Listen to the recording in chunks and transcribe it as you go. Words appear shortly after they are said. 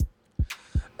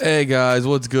Hey guys,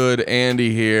 what's good?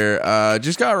 Andy here.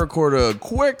 Just gotta record a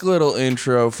quick little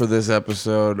intro for this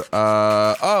episode.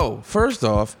 First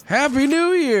off, Happy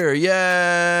New Year!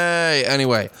 Yay!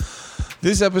 Anyway,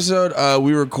 this episode,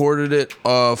 we recorded it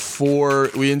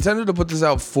we intended to put this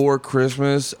out for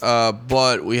Christmas,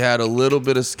 but we had a little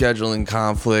bit of scheduling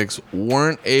conflicts.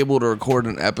 Weren't able to record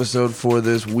an episode for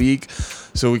this week.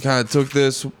 So we kind of took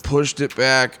this, pushed it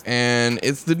back, and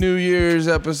it's the New Year's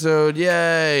episode.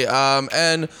 Yay!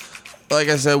 And like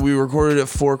I said, we recorded it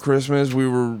for Christmas. We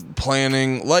were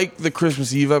planning, like the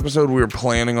Christmas Eve episode, we were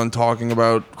planning on talking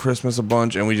about Christmas a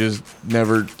bunch, and we just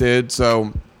never did.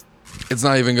 So it's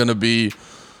not even going to be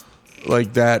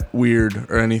like that weird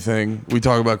or anything. We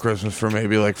talk about Christmas for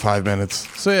maybe like 5 minutes.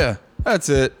 So yeah, that's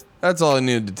it. That's all I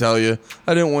needed to tell you.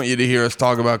 I didn't want you to hear us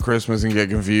talk about Christmas and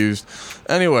get confused.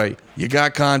 Anyway, you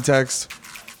got context.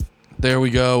 There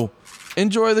we go.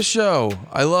 Enjoy the show.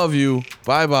 I love you.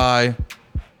 Bye-bye.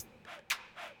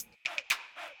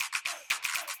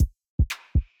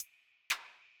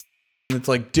 It's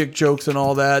like dick jokes and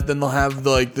all that. Then they'll have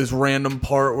like this random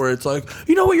part where it's like,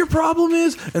 you know what your problem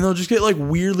is? And they'll just get like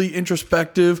weirdly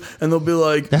introspective and they'll be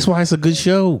like, that's why it's a good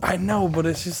show. I know, but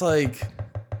it's just like,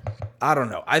 I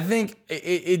don't know. I think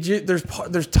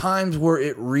there's times where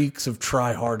it reeks of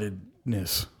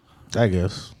try-heartedness. I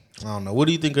guess. I don't know. What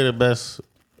do you think are the best?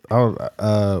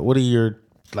 What are your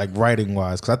like writing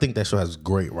wise? Because I think that show has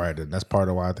great writing. That's part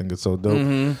of why I think it's so dope.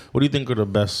 Mm-hmm. What do you think are the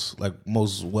best, like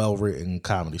most well written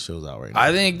comedy shows out right now?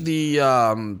 I think the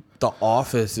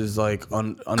Office is like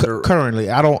under currently.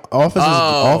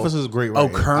 Office is great.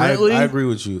 Writing. Oh, currently, I agree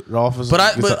with you. The Office, but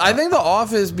I think The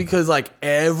Office because like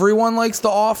everyone likes The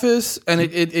Office, and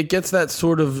it gets that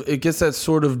sort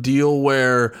of deal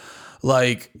where.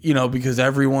 Like, you know, because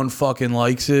everyone fucking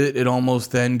likes it, it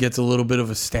almost then gets a little bit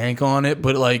of a stank on it.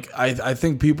 But, like, I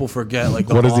think people forget, like...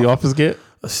 What does The Office get?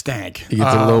 A stank. It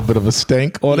gets a little bit of a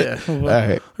stank on it? Well, all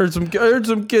right. Heard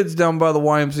some kids down by the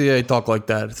YMCA talk like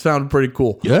that. It sounded pretty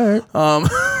cool. Yeah. I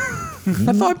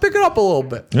thought I'd pick it up a little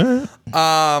bit. Yeah.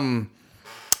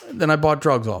 Then I bought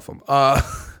drugs off them. All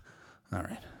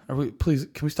right.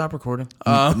 Can we stop recording?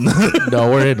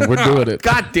 No, we're doing it.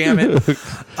 God damn it.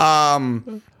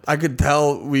 I could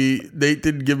tell Nate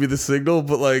didn't give me the signal,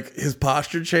 but like his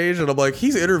posture changed, and I'm like,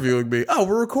 he's interviewing me. Oh,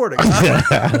 we're recording.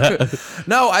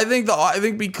 No, I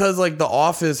think because like The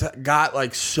Office got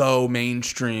like so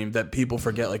mainstream that people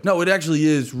forget. Like, no, it actually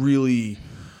is really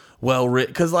well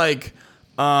written. Because like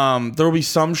there'll be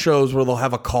some shows where they'll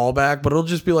have a callback, but it'll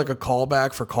just be like a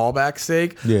callback for callback's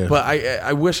sake. Yeah. But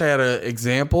I wish I had an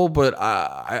example, but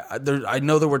I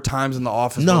know there were times in The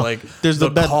Office where like there's the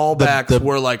callbacks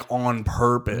were like on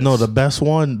purpose. No, the best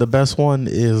one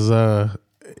is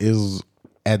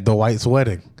at Dwight's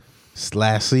wedding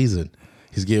last season.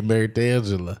 He's getting married to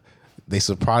Angela. They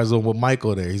surprise him with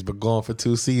Michael there. He's been gone for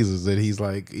 2 seasons, and he's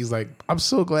like, I'm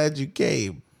so glad you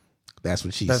came. That's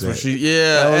what she said.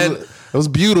 It was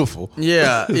beautiful.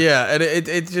 Yeah, and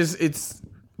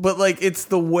but like it's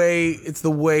the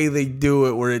way they do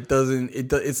it where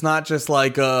it's not just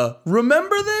like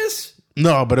remember this?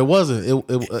 No, but it wasn't.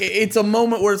 It's a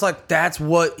moment where it's like that's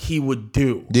what he would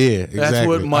do. Yeah, exactly. That's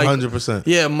what 100%.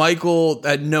 Yeah, Michael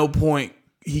at no point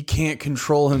he can't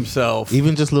control himself.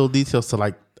 Even just little details to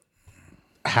like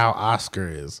how Oscar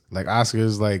is. Like Oscar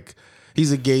is like.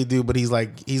 He's a gay dude, but he's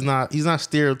not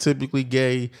stereotypically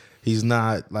gay. He's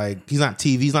not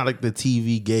TV. He's not like the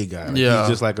TV gay guy. Like, he's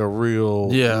just like a real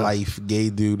life gay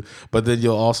dude. But then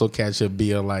you'll also catch him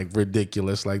being like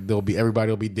ridiculous. Like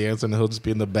everybody will be dancing and he'll just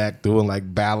be in the back doing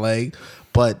like ballet.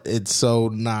 But it's so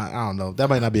not. I don't know. That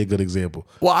might not be a good example.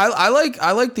 Well, I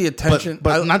like the attention,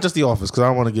 but not just The Office because I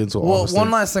don't want to get into Office. Well,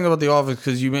 one last thing about The Office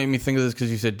because you made me think of this because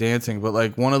you said dancing, but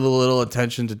like one of the little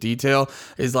attention to detail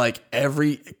is like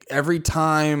every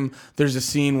time there's a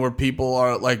scene where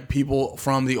people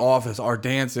from The Office are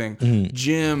dancing,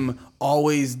 Jim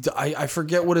always I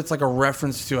forget what it's like a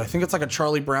reference to. I think it's like a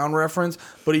Charlie Brown reference,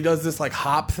 but he does this like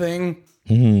hop thing.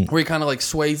 Where he kind of like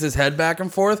sways his head back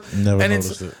and forth. Never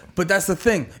noticed it. But that's the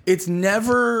thing. It's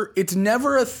never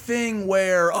a thing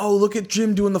where, oh, look at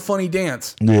Jim doing the funny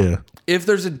dance. Yeah. If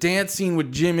there's a dance scene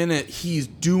with Jim in it, he's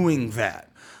doing that.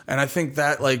 And I think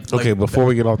that okay, before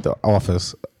we get off The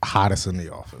Office, hottest in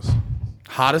The Office.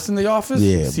 Hottest in The Office?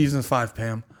 Yeah. Season 5,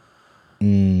 Pam.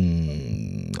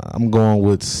 I'm going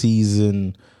with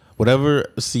whatever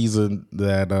season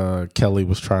that Kelly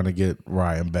was trying to get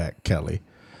Ryan back, Kelly.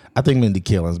 I think Mindy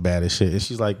Kaling's bad as shit. And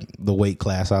she's like the weight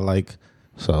class I like.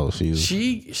 So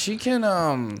she can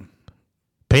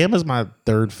Pam is my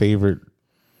third favorite,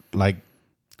 like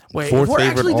fourth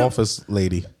favorite Office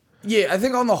lady. Yeah, I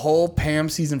think on the whole, Pam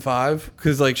season 5,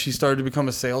 because like she started to become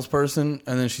a salesperson,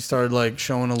 and then she started like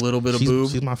showing a little bit of boob.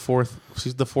 She's my fourth.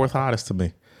 She's the fourth hottest to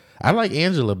me. I like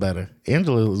Angela better.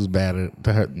 Angela is better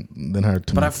to her than her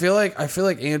to But me. I feel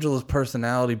like Angela's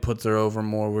personality puts her over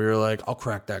more. Where you're like, I'll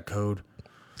crack that code.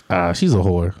 She's a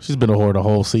whore. She's been a whore the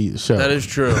whole show. That is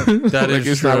true. That like, is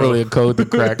it's true. not really a code to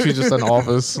crack. She's just an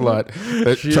office slut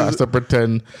that tries to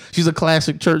pretend she's a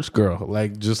classic church girl.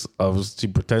 Like she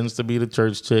pretends to be the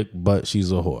church chick, but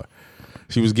she's a whore.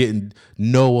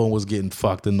 No one was getting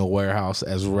fucked in the warehouse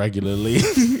as regularly.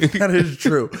 That is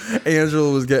true.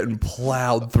 Angela was getting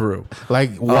plowed through.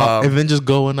 And then just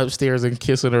going upstairs and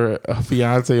kissing her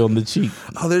fiance on the cheek.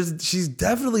 Oh, she's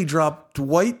definitely dropped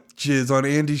white jizz on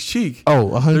Andy's cheek. Oh,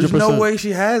 100%. There's no way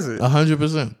she has it.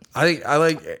 100%. I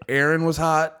like Erin was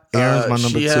hot. Erin's my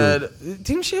number 2.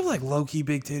 Didn't she have like low key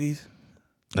big titties?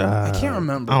 I can't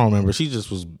remember. I don't remember. She's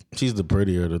the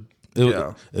prettier.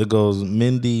 It goes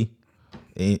Mindy,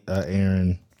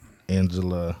 Erin,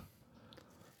 Angela,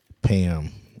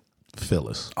 Pam,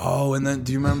 Phyllis. Oh, and then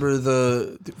do you remember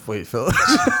wait, Phyllis?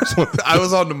 I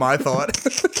was on to my thought.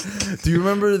 Do you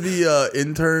remember the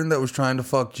intern that was trying to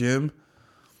fuck Jim?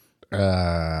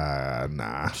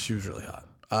 Nah. She was really hot.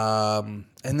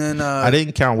 And then I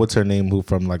didn't count what's her name who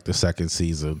from like the second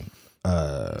season.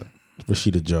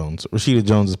 Rashida Jones. Rashida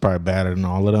Jones is probably better than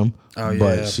all of them. Oh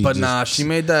yeah, she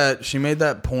made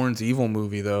that Porn's Evil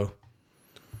movie though.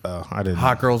 Oh, I didn't.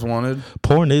 Hot Girls Wanted.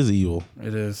 Porn is evil.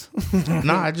 It is.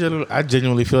 Nah, I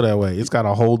genuinely feel that way. It's got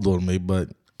a hold on me, but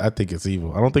I think it's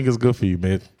evil. I don't think it's good for you,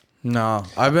 man. No,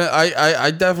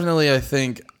 I definitely I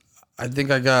think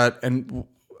I got, and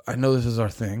I know this is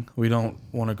our thing. We don't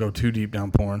want to go too deep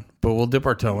down porn, but we'll dip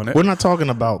our toe in it. We're not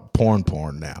talking about porn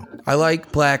now. I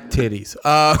like black titties.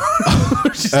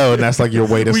 And that's like your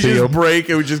way to we see just them? break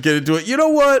and we just get into it. You know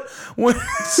what?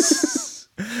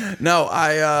 No,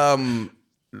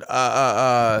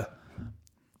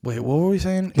 wait, what were we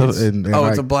saying?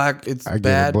 It's a black. It's I get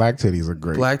bad. it. Black titties are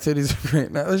great. Black titties are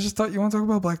great. Now, let's just talk. You want to talk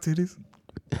about black titties?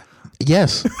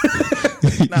 Yes.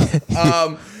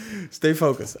 Stay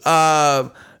focused.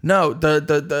 No,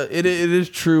 it is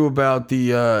true about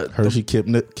the Hershey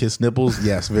kiss nipples.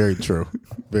 Yes, very true.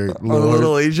 Very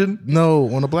little Asian.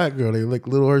 No, on a black girl, they like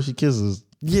little Hershey kisses.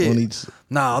 Yeah. On each.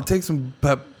 Nah, I'll take some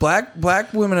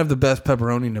black women have the best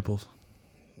pepperoni nipples.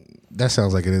 That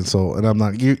sounds like an insult, and I'm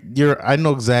not. You're. I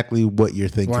know exactly what you're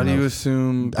thinking. Why do you of.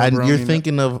 assume? You're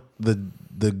thinking of the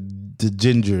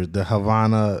ginger, the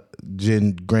Havana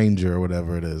Gin Granger or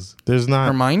whatever it is. There's not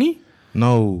Hermione.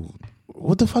 No.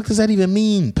 What the fuck does that even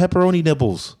mean? Pepperoni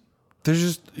nipples. There's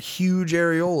just huge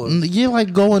areolas. You're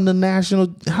like going to national.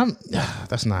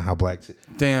 That's not how black.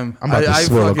 Damn. I'm about to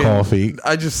swill a coffee.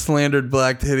 I just slandered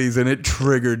black titties and it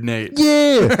triggered Nate.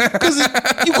 Yeah, because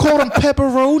you call them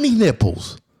pepperoni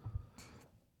nipples.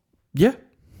 Yeah.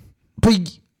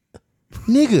 But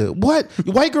nigga, what?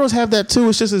 White girls have that too.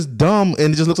 It's just as dumb,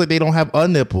 and it just looks like they don't have a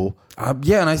nipple.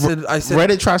 Yeah, and I said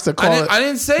Reddit tries to call it. I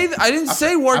didn't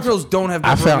say white girls don't have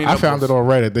pepperoni nipples. I found it on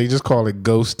Reddit. They just call it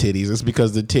ghost titties. It's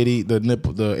because the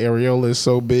nipple, the areola is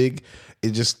so big,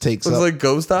 it just takes It's up. like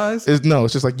ghost eyes? It's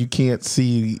just like you can't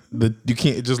see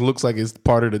it just looks like it's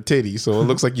part of the titty, so it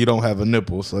looks like you don't have a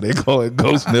nipple, so they call it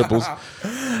ghost nipples.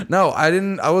 No,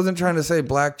 I wasn't trying to say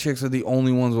black chicks are the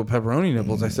only ones with pepperoni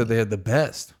nipples. I said they had the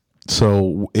best.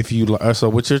 So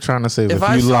what you're trying to say is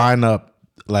if you line up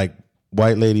like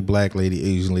white lady, black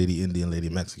lady, Asian lady, Indian lady,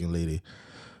 Mexican lady,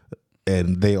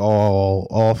 and they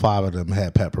all 5 of them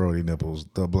had pepperoni nipples,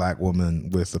 the black woman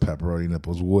with the pepperoni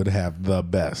nipples would have the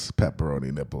best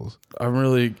pepperoni nipples. I'm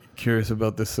really curious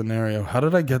about this scenario. How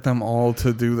did I get them all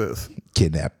to do this?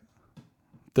 Kidnap.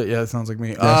 Yeah, it sounds like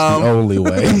me. That's the only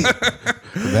way.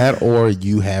 That or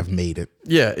you have made it.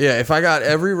 Yeah. If I got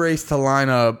every race to line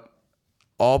up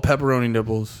all pepperoni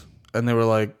nipples, and they were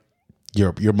like,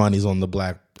 your money's on the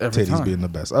black every titties time. being the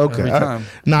best. Okay, every time.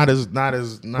 Not as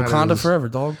Wakanda forever,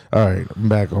 dog. All right, I'm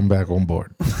back on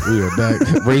board. We are back.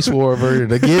 Race war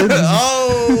averted again.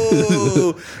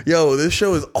 Oh, yo, this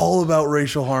show is all about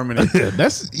racial harmony. I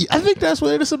think that's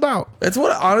what it's about. It's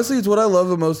what I love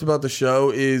the most about the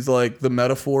show is like the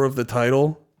metaphor of the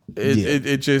title.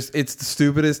 It's the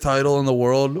stupidest title in the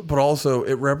world, but also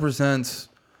it represents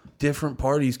different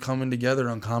parties coming together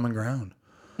on common ground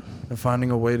and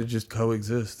finding a way to just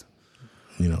coexist.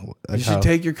 You should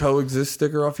take your coexist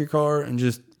sticker off your car and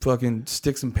just fucking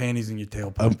stick some panties in your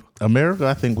tailpipe. America,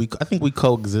 I think we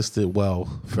coexisted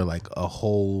well for like a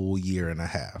whole year and a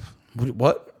half.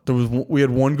 What? We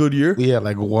had one good year? We had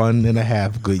like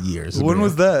 1.5 good years. When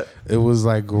was that? It was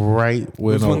like right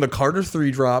when the Carter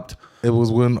 3 dropped. It was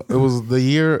the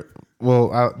year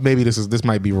well, maybe this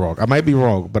might be wrong. I might be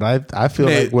wrong, but I feel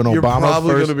Nate, like when you're probably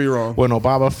Obama gonna be wrong. when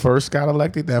Obama first got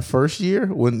elected that first year,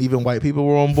 when even white people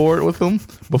were on board with him,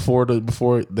 before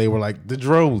they were like the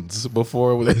drones,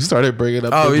 before they started bringing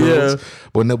up the drones,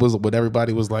 when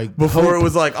everybody was like Before it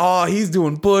was like, oh, he's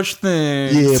doing Bush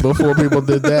things. yeah, before people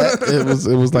did that,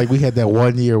 it was like we had that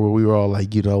one year where we were all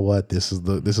like, you know what, this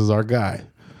is our guy.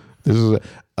 This is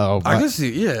I can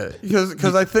see, yeah,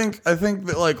 because I think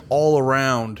that like all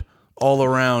around,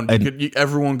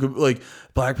 everyone could like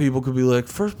black people could be like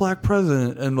first black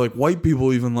president, and like white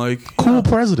people even like cool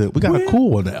president. We got a cool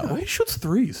one now. He shoots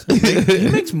threes. He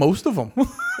makes most of them.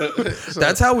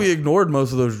 That's how we ignored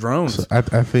most of those drones. I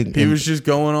think He was just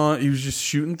going on. He was just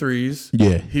shooting threes.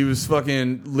 Yeah. He was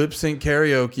fucking lip sync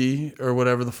karaoke or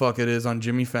whatever the fuck it is on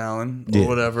Jimmy Fallon or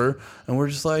whatever. And we're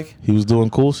just like, he was doing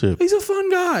cool shit. he's a fun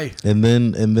guy. And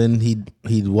then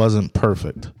he wasn't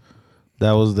perfect.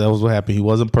 That was what happened. He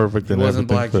wasn't perfect. He wasn't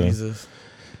Black Jesus.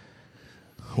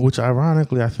 Which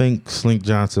ironically, I think Slink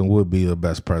Johnson would be the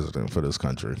best president for this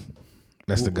country.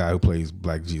 That's the guy who plays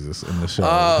Black Jesus in the show.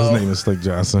 His name is Slink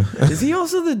Johnson. Is he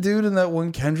also the dude in that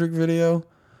one Kendrick video?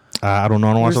 I don't know.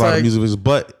 I don't watch a lot like, of music videos,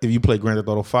 but if you play Grand Theft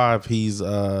Auto 5, he's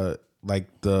like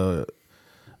the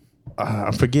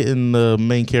I'm forgetting the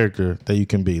main character that you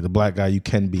can be. The black guy you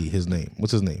can be. His name.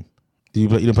 What's his name? You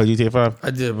didn't play GTA 5?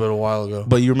 I did, but a while ago.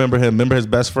 But you remember him? Remember his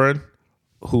best friend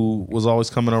who was always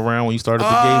coming around when you started the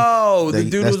game? Oh, the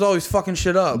dude was always fucking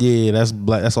shit up. Yeah, that's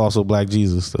black. That's also Black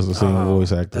Jesus. That's the same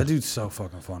voice actor. That dude's so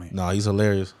fucking funny. Nah, he's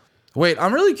hilarious. Wait,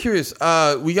 I'm really curious.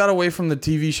 We got away from the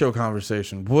TV show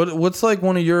conversation. What's like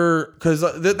one of your... Because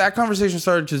that conversation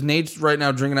started because Nate's right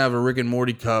now drinking out of a Rick and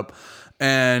Morty cup.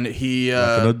 And he...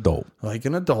 Like an adult. Like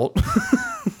an adult.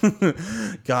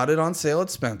 Got it on sale at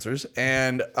Spencer's.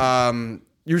 And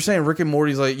you were saying Rick and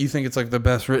Morty's like... You think it's like the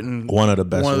best written... One of the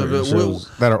best written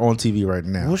shows that are on TV right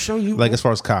now. What show you... Like as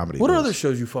far as comedy. What other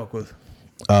shows you fuck with?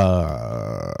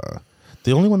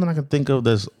 The only one that I can think of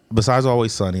that's besides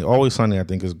Always Sunny. Always Sunny I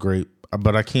think is great,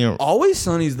 but I can't. Always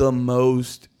Sunny's the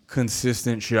most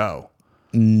consistent show.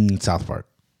 South Park.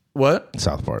 What?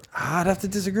 South Park. I'd have to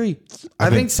disagree. I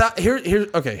think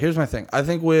here's my thing. I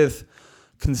think with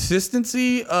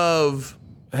consistency of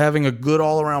having a good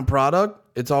all around product,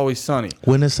 it's Always Sunny.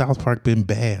 When has South Park been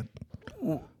bad?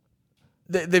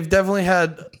 They've definitely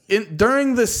had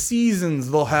during the seasons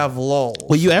they'll have lulls.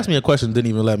 Well, you asked me a question, didn't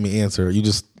even let me answer. You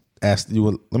just asked.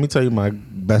 Let me tell you my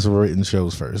best written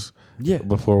shows first. Yeah.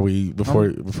 Before we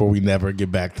never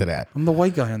get back to that. I'm the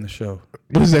white guy on the show.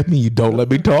 What does that mean? You don't let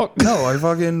me talk? No, I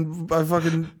fucking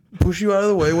push you out of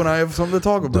the way when I have something to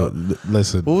talk about.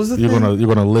 Listen. What was the you're thing? You're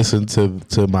gonna listen to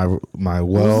my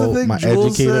Jules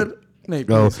educated. said? Nate,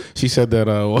 oh, she said that.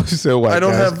 She said white. I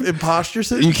don't guys, have imposter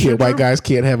syndrome. You can't. White guys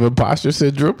can't have imposter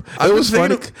syndrome. It was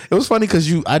funny. It was funny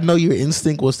because I know your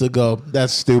instinct was to go,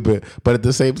 "That's stupid," but at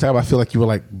the same time, I feel like you were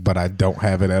like, "But I don't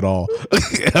have it at all."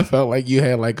 I felt like you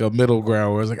had like a middle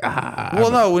ground where it was like,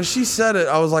 Well, no. When she said it,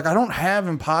 I was like, I don't have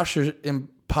imposter syndrome.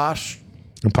 I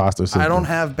don't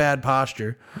have bad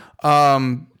posture.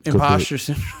 Imposter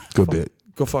syndrome. Good bit.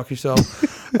 Go fuck yourself.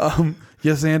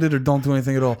 Yes, and it or don't do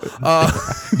anything at all.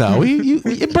 No, you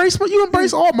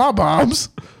embrace all my bombs.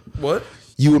 What?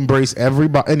 You embrace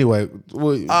everybody. Anyway,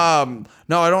 no,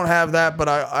 I don't have that, but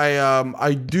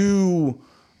I do.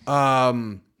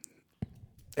 Fuck,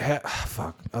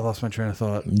 I lost my train of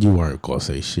thought. You weren't gonna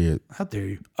say shit. How dare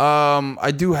you?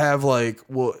 I do have like,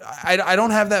 well, I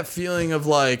don't have that feeling of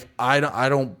like I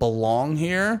don't belong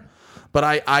here, but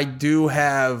I do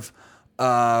have.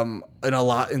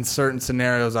 In certain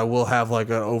scenarios, I will have like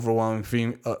an overwhelming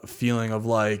feeling of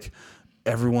like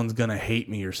everyone's gonna hate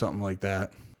me or something like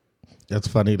that. That's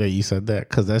funny that you said that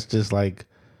because that's just like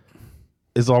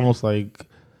it's almost like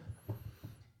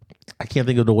I can't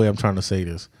think of the way I'm trying to say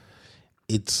this.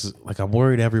 It's like I'm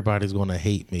worried everybody's gonna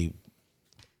hate me.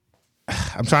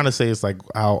 I'm trying to say it's like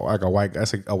how like a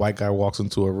white guy walks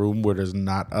into a room where there's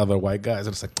not other white guys,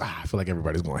 and it's like I feel like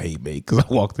everybody's gonna hate me because I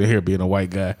walked in here being a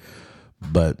white guy.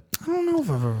 But I don't know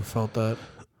if I've ever felt that.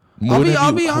 I'll be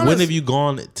honest. When have you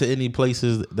gone to any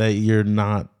places that you're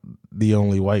not the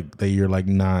only white, that you're like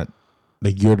not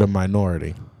like you're the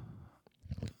minority?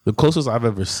 The closest I've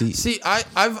ever seen. See,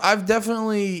 I've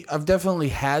definitely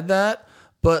had that,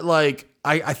 but like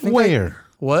I think where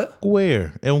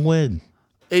where and when?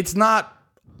 It's not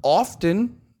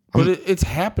often, but it's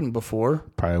happened before.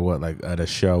 Probably what, like at a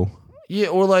show. Yeah,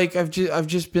 or like I've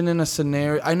just been in a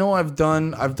scenario. I know I've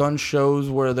done shows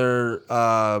where they're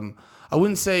I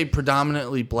wouldn't say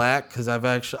predominantly black because I've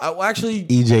actually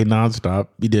EJ Nonstop.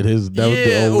 He did his.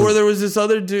 Or there was this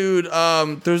other dude.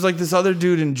 There's like this other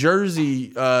dude in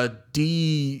Jersey.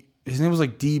 his name was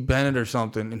like D. Bennett or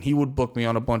something, and he would book me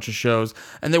on a bunch of shows.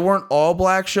 And they weren't all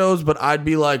black shows, but I'd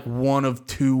be like one of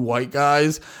two white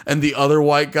guys, and the other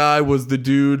white guy was the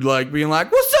dude like being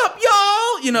like, "What's up,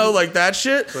 y'all?" You know, like that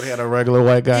shit. So they had a regular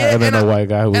white guy and then a white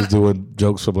guy who was doing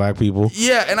jokes for black people.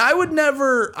 Yeah, and I would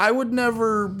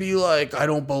never be like, I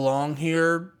don't belong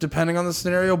here, depending on the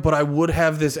scenario, but I would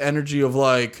have this energy of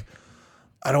like,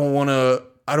 I don't want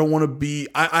to be.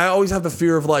 I always have the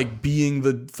fear of like being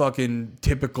the fucking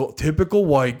typical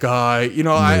white guy. You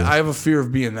know, I have a fear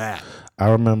of being that. I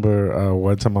remember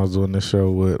one time I was doing this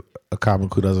show with a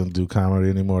comic who doesn't do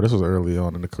comedy anymore. This was early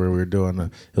on in the career we were doing.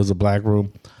 It was a black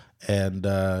room, and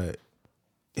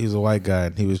he was a white guy,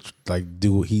 and he was like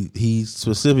he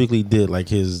specifically did like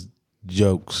his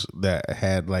jokes that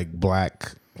had like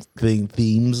black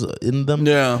themes in them.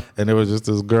 Yeah. And there was just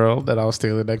this girl that I was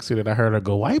standing next to that I heard her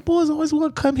go, "White boys always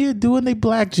want to come here doing they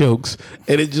black jokes."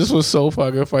 And it just was so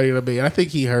fucking funny to me. And I think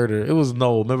he heard her. It was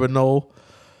Noel. Remember Noel?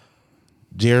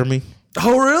 Jeremy?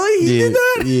 Oh, really? He did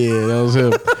that? Yeah, that was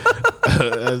him.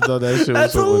 that shit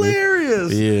That's was so hilarious.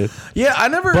 funny. Yeah. Yeah, I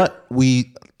never. But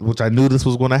which I knew this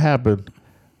was going to happen,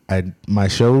 my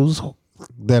shows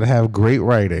that have great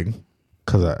writing,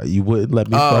 because you wouldn't let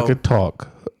me fucking talk.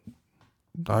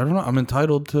 I don't know. I'm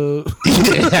entitled to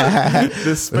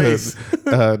this space.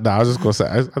 No, I was just gonna say.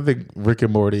 I think Rick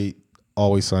and Morty,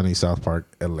 Always Sunny, South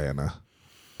Park, Atlanta.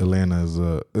 Atlanta is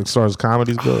as far as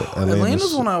comedy's good.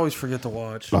 Atlanta's one I always forget to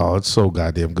watch. Oh, it's so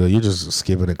goddamn good. You're just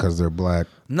skipping it because they're black.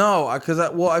 No, because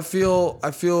I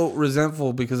feel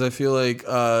resentful because I feel like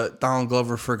Donald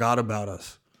Glover forgot about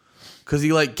us because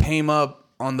he like came up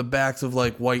on the backs of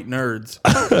like white nerds,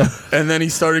 and then he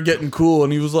started getting cool,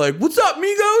 and he was like, "What's up,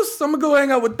 Migos? I'm gonna go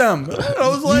hang out with them." And I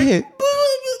was like, Yeah.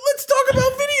 "Let's talk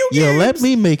about video games." Yeah, let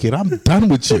me make it. I'm done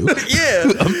with you.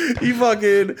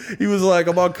 he was like,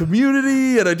 "I'm on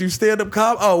Community, and I do stand up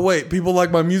comedy." Oh wait, people like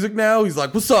my music now. He's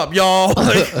like, "What's up, y'all?"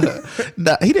 Like,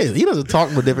 Nah, he didn't. He doesn't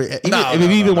talk with different. no.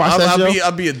 Watch that show.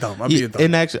 I'm being dumb.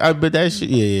 And actually, but that shit,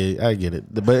 yeah, I get it.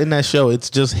 But in that show, it's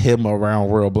just him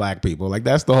around real black people. Like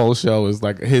that's the whole show. Is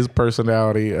like his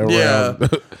personality around. Yeah,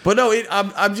 but no,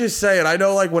 I'm just saying. I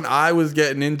know, like when I was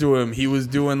getting into him, he was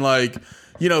doing like,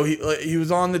 you know, he was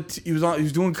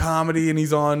doing comedy, and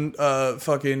he's on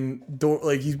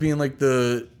he's being like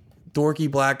the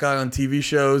dorky black guy on TV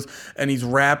shows, and he's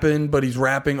rapping, but he's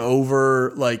rapping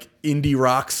over like indie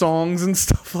rock songs and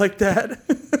stuff like that.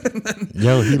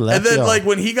 He left. And then like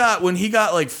when he got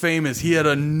like famous, he had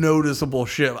a noticeable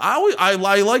shift. I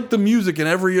liked the music in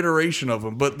every iteration of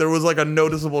him, but there was like a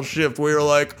noticeable shift where you're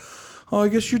like, "Oh, I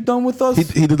guess you're done with us,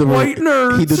 he did the white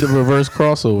nerds." He did the reverse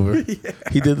crossover. Yeah.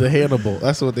 He did the Hannibal.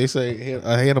 That's what they say.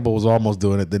 Hannibal was almost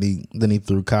doing it. Then he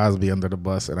threw Cosby under the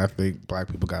bus, and I think black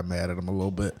people got mad at him a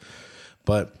little bit.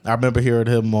 But I remember hearing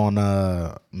him on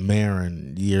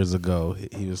Marin years ago.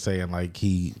 He was saying like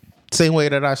same way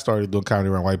that I started doing comedy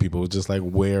around white people, was just like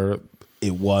where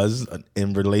it was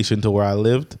in relation to where I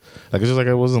lived. Like it's just like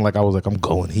it wasn't like I was like I'm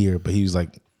going here, but he was like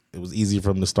it was easy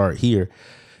for him to start here.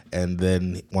 And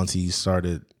then once he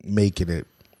started making it,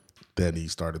 then he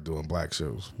started doing black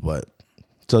shows. But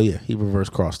so yeah, he reverse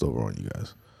crossed over on you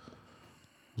guys.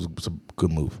 It's a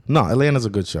good move. No, Atlanta's a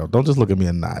good show. Don't just look at me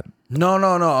and nod. No.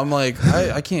 I'm like,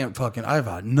 I can't fucking, I've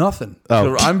got nothing.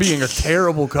 Oh. I'm being a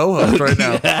terrible co-host right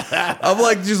now. I'm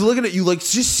like, just looking at you like,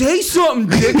 just say something,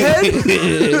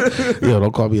 dickhead. Yo,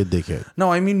 don't call me a dickhead.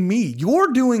 No, I mean me. You're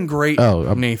doing great,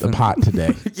 Nathan. I'm hot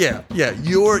today. Yeah.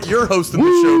 You're hosting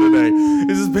the show today.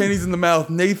 This is Panties in the Mouth.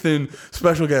 Nathan,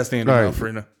 special guest Andy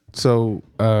Malfrina. So,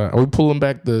 are we pulling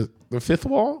back the fifth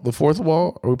wall? The fourth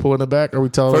wall? Are we pulling it back? Are we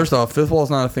telling? First off, fifth wall's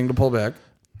not a thing to pull back.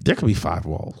 There could be 5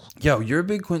 walls. Yo, you're a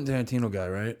big Quentin Tarantino guy,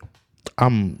 right?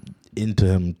 I'm into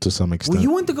him to some extent. Well,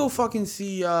 you went to go fucking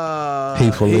see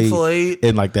Hateful Eight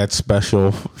in like that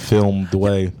special filmed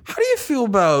way. How do you feel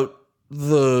about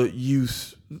the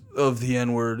use of the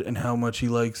N-word and how much he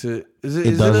likes it?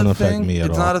 It doesn't affect me at all.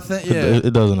 It's not a thing? Yeah.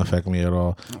 It doesn't affect me at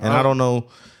all. And I don't know.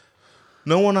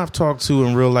 No one I've talked to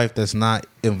in real life that's not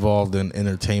involved in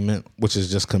entertainment, which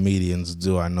is just comedians,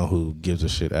 do I know who gives a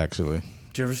shit, actually.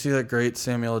 Did you ever see that great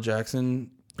Samuel L.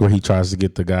 Jackson? Where he tries to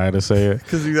get the guy to say it?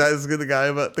 Because the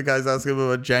guy's asking him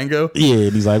about Django. Yeah,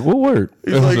 and he's like, what word?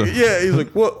 He's like,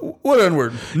 what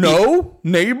N-word? No?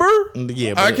 Neighbor?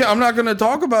 Yeah, I'm not going to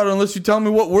talk about it unless you tell me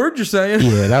what word you're saying.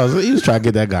 Yeah, he was trying to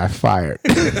get that guy fired.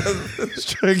 He was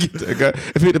trying to get that guy.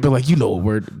 If he'd have been like, you know a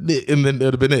word, and then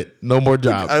it'd have been it. No more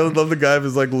job. I would love the guy with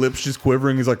his like lips just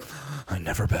quivering. He's like, I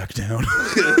never back down.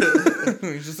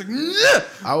 He's just like,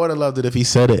 "Nyeh!" I would have loved it if he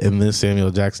said it and then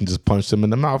Samuel Jackson just punched him in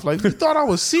the mouth. Like, you thought I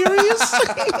was serious?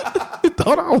 You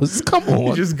thought I was? Come He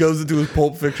on. just goes into his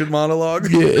Pulp Fiction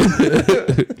monologue.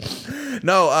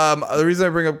 No, the reason I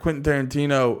bring up Quentin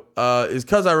Tarantino is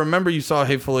because I remember you saw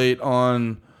Hateful Eight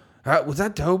on. Was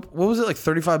that dope? What was it, like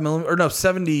 35 millimeter? Or no,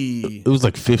 70. It was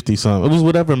like 50 something. It was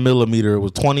whatever millimeter. It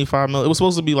was 25 millimeter. It was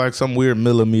supposed to be like some weird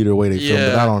millimeter way they filmed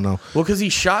it. I don't know. Well, because he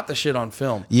shot the shit on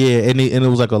film. Yeah, and it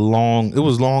was like it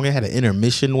was long. It had an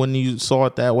intermission when you saw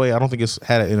it that way. I don't think it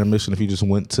had an intermission if you just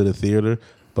went to the theater.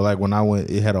 But like when I went,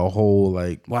 it had a whole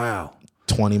like Wow.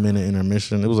 20-minute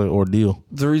intermission. It was an ordeal.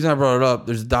 The reason I brought it up,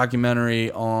 there's a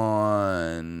documentary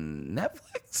on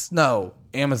Netflix? No,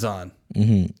 Amazon.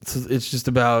 Mm-hmm. It's just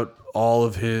about all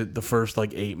of the first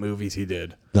like 8 movies he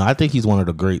did. No, I think he's one of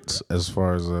the greats as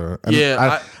far as I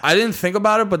didn't think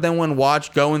about it, but then when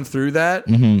going through that,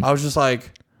 I was just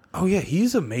like, oh yeah,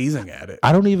 he's amazing at it.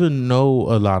 I don't even know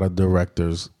a lot of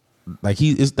directors. Like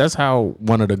that's how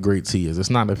one of the greats he is. It's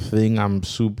not a thing I'm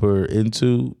super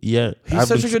into yet. He's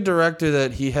such a good director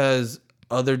that he has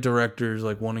other directors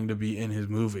like wanting to be in his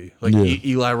movie. Like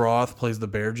Eli Roth plays the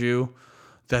Bear Jew.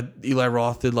 That Eli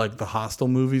Roth did like the Hostel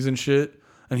movies and shit,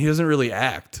 and he doesn't really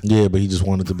act. Yeah, but he just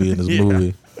wanted to be in his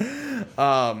movie.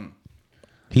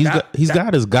 He's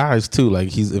got his guys too.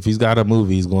 Like if he's got a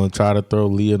movie, he's going to try to throw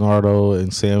Leonardo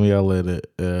and Samuel in it,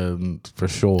 for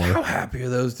sure. How happy are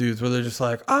those dudes where they're just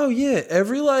like, oh yeah,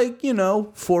 every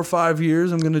 4 or 5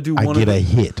 years, I'm going to do a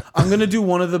hit. I'm going to do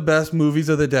one of the best movies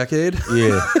of the decade.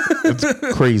 Yeah, it's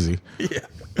crazy. Yeah.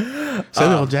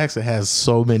 Samuel Jackson has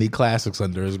so many classics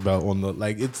under his belt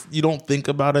it's you don't think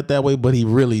about it that way, but he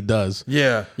really does.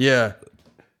 Yeah, yeah.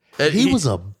 He was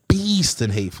a beast in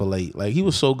Hateful Eight. Like he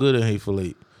was so good in Hateful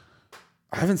Eight.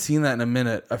 I haven't seen that in a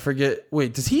minute. I forget.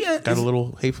 Wait, does he got a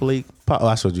little Hateful Eight? Oh,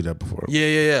 I showed you that before.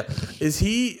 Yeah. Does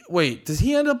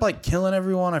he end up like killing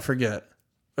everyone? I forget.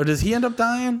 Or does he end up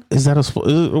dying? Is that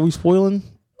are we spoiling?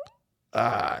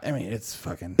 I mean, it's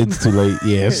fucking. It's too late.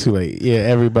 Yeah, it's too late. Yeah,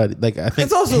 everybody. Like I think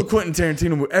it's also a Quentin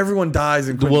Tarantino movie. Everyone dies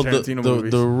in Quentin Tarantino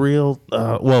movies. The real.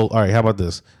 All right. How about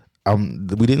this?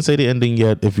 We didn't say the ending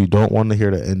yet. If you don't want to hear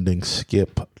the ending,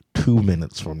 skip 2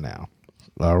 minutes from now.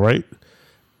 All right.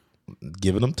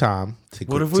 Giving them time.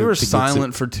 What if we were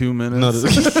silent for 2 minutes?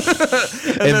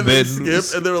 and then they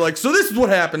skip, and they were like, "So this is what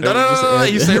happened."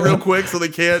 You say it real quick so they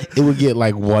can't. It would get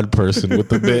like one person with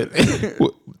the bit.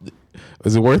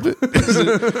 Is it worth it?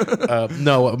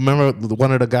 No, I remember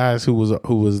one of the guys who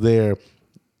was there,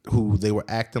 who they were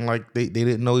acting like they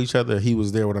didn't know each other. He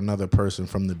was there with another person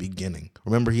from the beginning.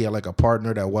 Remember, he had like a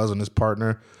partner that wasn't his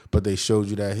partner, but they showed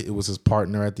you that it was his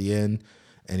partner at the end,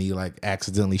 and he like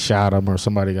accidentally shot him or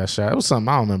somebody got shot. It was something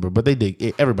I don't remember, but they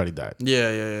did. Everybody died.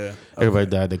 Yeah. Everybody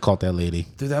died. They caught that lady.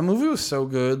 Dude, that movie was so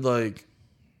good. Like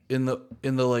in the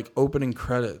like opening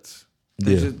credits,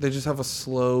 they just have a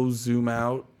slow zoom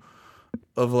out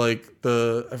of like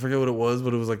I forget what it was,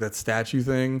 but it was like that statue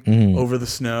thing over the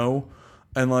snow,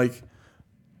 and like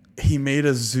he made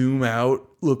a zoom out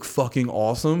look fucking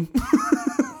awesome.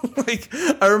 Like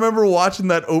I remember watching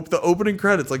that the opening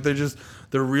credits, like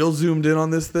they're real zoomed in on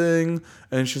this thing,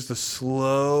 and it's just a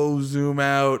slow zoom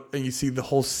out, and you see the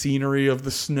whole scenery of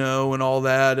the snow and all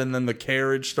that, and then the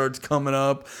carriage starts coming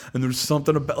up, and there's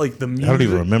something about like the music. I don't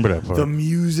even remember that part. The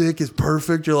music is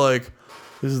perfect. You're like,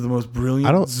 this is the most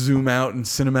brilliant zoom out in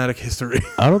cinematic history.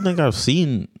 I don't think I've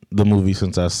seen the movie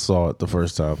since I saw it the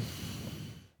first time.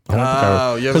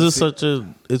 Because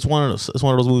it's one of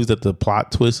those movies that the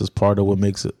plot twist is part of what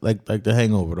makes it like The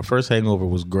Hangover. The first Hangover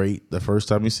was great the first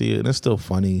time you see it, and it's still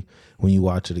funny when you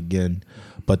watch it again.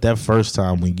 But that first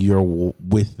time when you're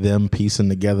with them piecing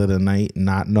together the night,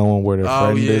 not knowing where their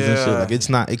friend is and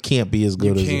shit, like it can't be as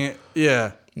good as it.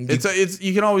 Yeah, it's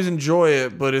you can always enjoy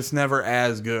it, but it's never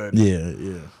as good.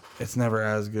 Yeah, it's never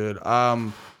as good.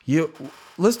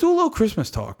 Let's do a little Christmas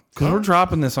talk because we're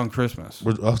dropping this on Christmas.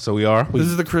 So we are. This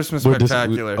is the Christmas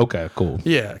spectacular. Okay, cool.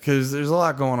 Yeah, because there's a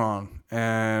lot going on,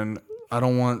 and I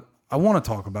want to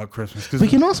talk about Christmas. Cause we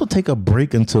can also take a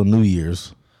break until New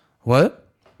Year's. What?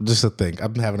 Just a thing.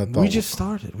 I'm having a thought. We just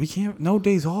started. We can't. No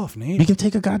days off, Nate. We can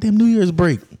take a goddamn New Year's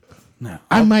break. No,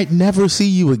 I might never see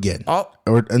you again.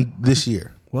 This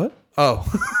year. What? Oh,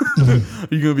 are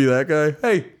you gonna be that guy?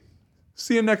 Hey,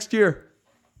 see you next year.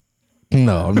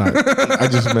 No, I'm not. I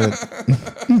just meant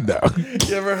no.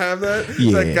 You ever have that?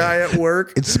 Yeah. That guy at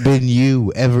work? It's been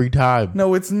you every time.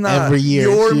 No, it's not. Every year.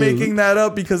 You're making that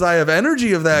up because I have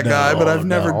energy of that guy, but I've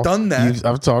never done that.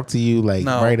 I've talked to you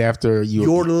right after you.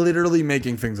 You're literally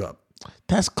making things up.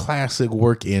 That's classic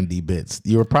work Andy bits.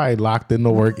 You were probably locked in the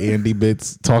work Andy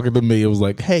bits talking to me. It was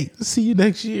like, hey, see you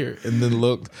next year. And then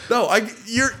looked. No,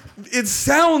 it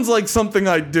sounds like something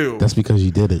I do. That's because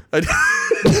you did it.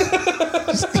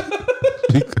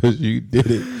 Because you did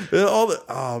it.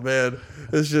 Oh man.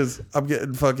 It's just I'm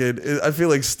getting fucking I feel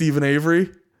like Stephen Avery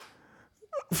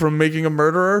from Making a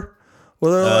Murderer.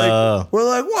 Where we're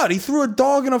like, what? He threw a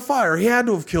dog in a fire. He had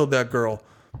to have killed that girl.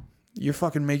 You're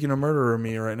fucking making a murderer of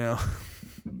me right now.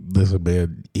 Listen,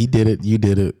 man, he did it. You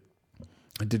did it.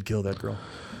 I did kill that girl.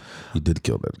 You did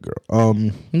kill that girl.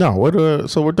 No. What?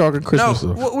 So we're talking Christmas.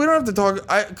 No, we don't have to talk.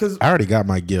 Because I already got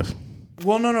my gift.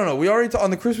 Well, no. We already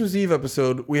on the Christmas Eve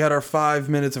episode. We had our 5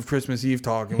 minutes of Christmas Eve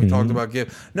talk, and we talked about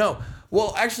gifts. No,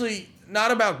 well, actually,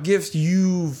 not about gifts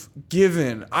you've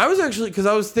given. I was actually because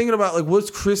I was thinking about like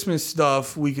what's Christmas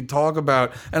stuff we could talk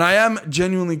about, and I am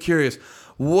genuinely curious.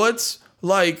 What's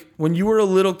like when you were a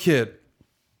little kid?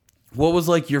 What was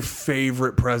like your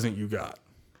favorite present you got?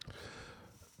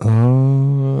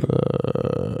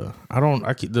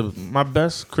 My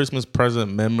best Christmas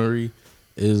present memory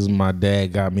is my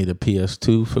dad got me the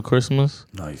PS2 for Christmas.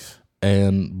 Nice.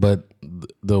 But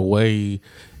the way,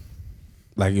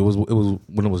 like it was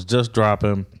when it was just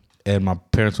dropping, and my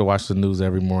parents would watch the news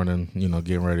every morning,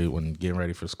 getting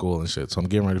ready for school and shit. So I'm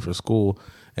getting ready for school,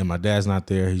 and my dad's not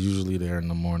there. He's usually there in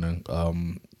the morning,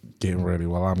 getting ready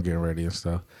while I'm getting ready and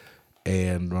stuff.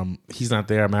 And he's not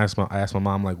there. I asked my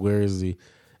mom, like, where is he?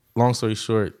 Long story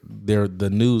short, the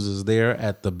news is there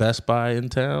at the Best Buy in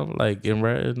town, like in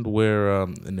Redmond, where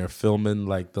and they're filming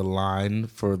like the line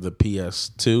for the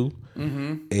PS2,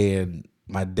 and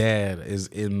my dad is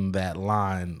in that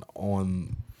line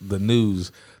on the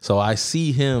news, so I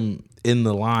see him in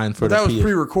the line for. But that was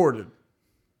pre-recorded,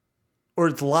 or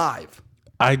it's live.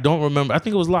 I don't remember. I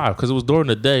think it was live because it was during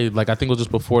the day. Like I think it was just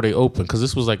before they opened because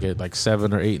this was like at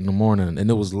 7 or 8 in the morning,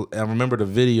 and it was. I remember the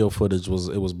video footage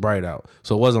was bright out,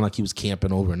 so it wasn't like he was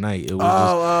camping overnight. It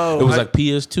was like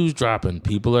PS2's dropping.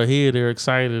 People are here. They're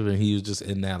excited, and he was just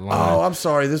in that line. Oh, I'm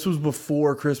sorry. This was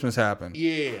before Christmas happened.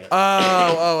 Yeah.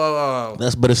 Oh.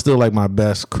 But it's still like my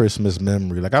best Christmas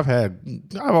memory. Like I've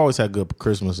always had good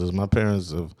Christmases. My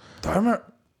parents have. I remember.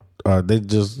 They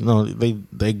just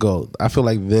they go. I feel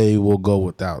like they will go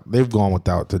without. They've gone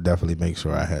without to definitely make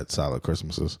sure I had solid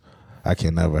Christmases. I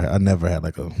never had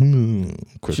like a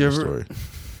Christmas story.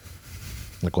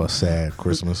 Like a sad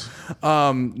Christmas.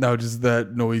 No, just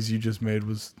that noise you just made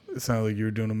it sounded like you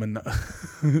were doing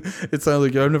it sounded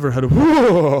like I've never had a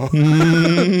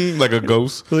like a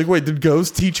ghost. Like, wait, did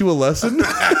ghosts teach you a lesson?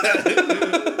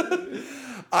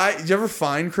 Did you ever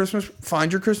find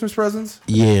your Christmas presents?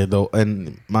 Yeah, though,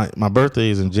 and my birthday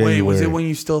is in January. Wait, was it when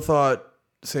you still thought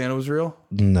Santa was real?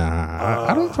 Nah,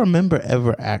 I don't remember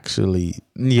ever actually.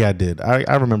 Yeah, I did.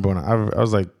 I remember when I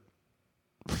was like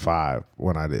 5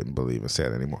 when I didn't believe in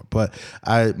Santa anymore. But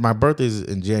my birthday is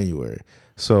in January,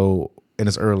 and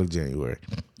it's early January.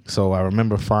 So I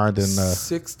remember finding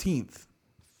 16th,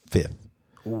 5th.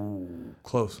 Ooh,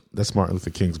 close. That's Martin Luther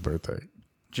King's birthday.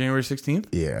 January 16th?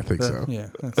 Yeah, I think so. Yeah.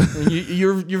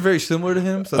 You're very similar to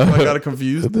him, so that's why I got it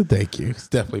confused. Thank you. It's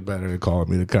definitely better than calling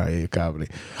me the Kanye of comedy.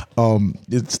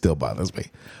 It still bothers me.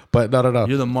 But no.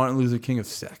 You're the Martin Luther King of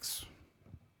sex.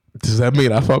 Does that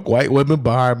mean I fuck white women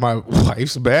behind my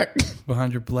wife's back?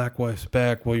 Behind your black wife's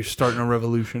back while you're starting a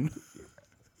revolution?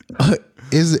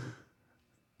 Is it?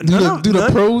 Do the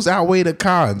pros outweigh the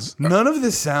cons? None of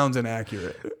this sounds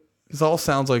inaccurate. This all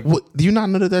sounds like... What, do you not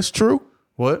know that that's true?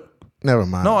 What? Never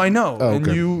mind. No, I know. Oh, and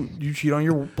okay. you cheat on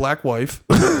your black wife.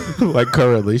 Like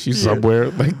currently, she's somewhere.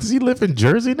 Like, does he live in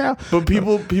Jersey now? But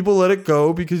people let it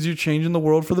go because you're changing the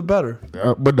world for the better.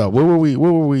 But no, what were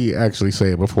we actually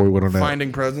saying before we went on that?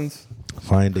 Finding presents.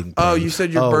 Finding. Oh, you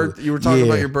said your birthday. You were talking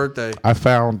about your birthday. I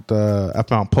found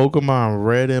Pokemon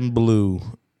Red and Blue.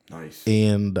 Nice.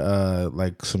 And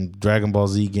like some Dragon Ball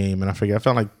Z game, and I forget. I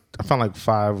found like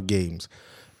 5 games,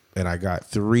 and I got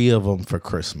 3 of them for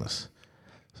Christmas.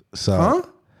 So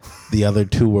the other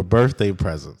 2 were birthday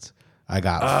presents. I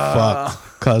got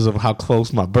fucked because of how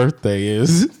close my birthday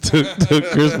is to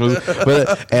Christmas.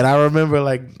 And I remember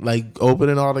like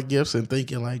opening all the gifts and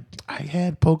thinking like I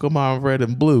had Pokemon Red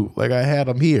and Blue, like I had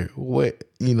them here. What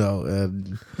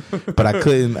but I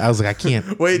couldn't. I was like I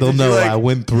can't. Wait, they'll know I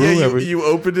went through. Yeah, you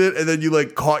opened it and then you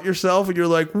like caught yourself and you're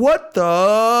like, what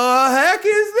the heck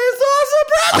is this awesome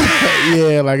present?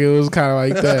 Yeah, like it was kind of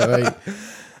like that. Like.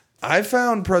 I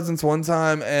found presents one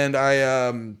time, and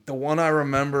the one I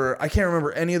remember, I can't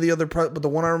remember any of the other but the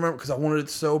one I remember because I wanted it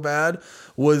so bad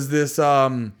was this.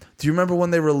 Do you remember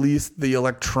when they released the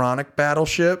electronic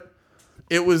battleship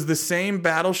it was the same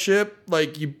battleship.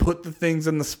 Like you put the things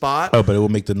in the spot, Oh, but it will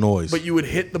make the noise. but you would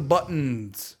hit the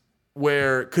buttons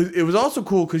where, cause it was also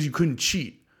cool because you couldn't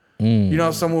cheat. You know,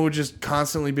 someone would just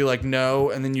constantly be like, no,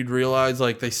 and then you'd realize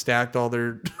like they stacked all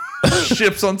their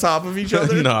ships on top of each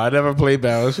other. No, I never played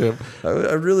Battleship.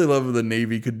 I really love if the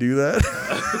Navy could do that.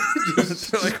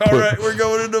 They're like, all right, we're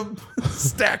going into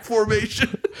stack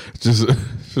formation. Just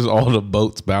all the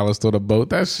boats balanced on a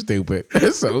boat. That's stupid.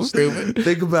 That's so stupid.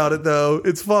 Think about it though.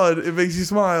 It's fun. It makes you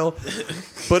smile.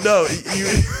 But no,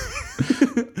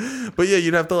 but yeah,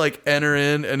 you'd have to like enter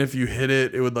in, and if you hit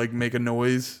it, it would like make a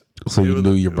noise. So you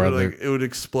knew your brother. It would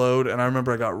explode. And I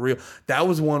remember I got real. That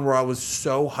was one where I was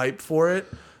so hyped for it.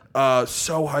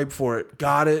 So hyped for it.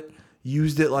 Got it.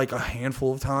 Used it like a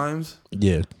handful of times.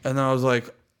 Yeah. And then I was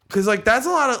like, because like that's a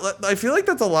lot of, I feel like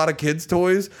that's a lot of kids'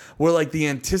 toys where like the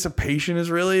anticipation is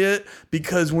really it.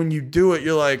 Because when you do it,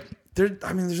 you're like,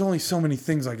 there's only so many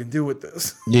things I can do with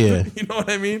this. Yeah. You know what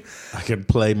I mean? I can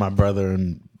play my brother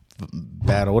in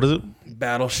what is it?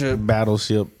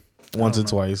 Battleship once or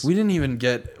twice. We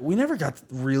never got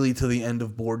really to the end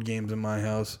of board games in my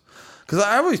house. Because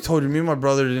I always told you, me and my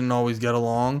brother didn't always get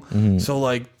along. So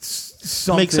like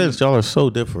something. Makes sense. Y'all are so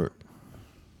different.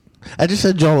 I just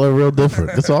said y'all are real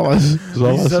different. That's all I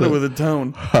said it with a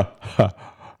tone.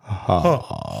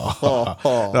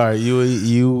 All right,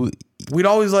 you. We'd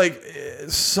always like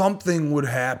something would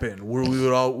happen where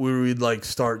we'd like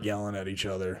start yelling at each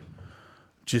other.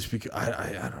 Just because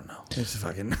I don't know. It's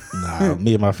fucking Nah,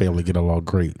 me and my family get along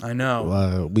great. I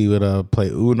know. We would play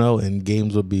Uno and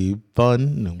games would be fun.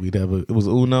 And it was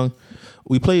Uno.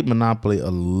 We played Monopoly a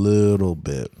little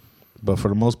bit, but for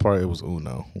the most part, it was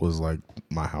Uno. Was like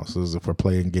my house. If we're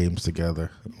playing games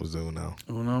together, it was Uno.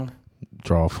 Uno.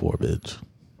 Draw 4, bitch.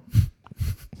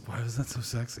 Why is that so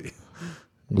sexy?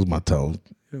 It was my tone.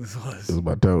 It was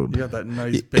my tone. You got that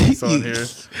nice bass on here.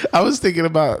 I was thinking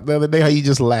about the other day how you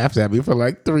just laughed at me for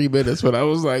like 3 minutes, but I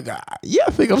was like, yeah,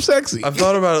 I think I'm sexy. I've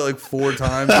thought about it like 4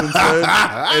 times since then,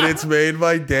 and it's made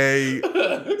my day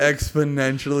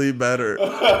exponentially better.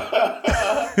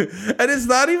 And it's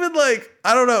not even like,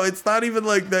 I don't know, it's not even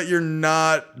like that you're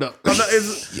not. No.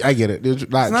 I get it. It's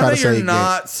not that you're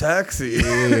not sexy.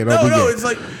 No, it's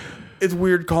like, it's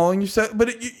weird calling you sexy,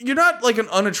 but you're not like an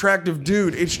unattractive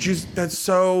dude. It's just that's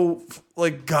so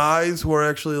like guys who are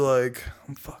actually like,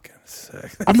 I'm fucking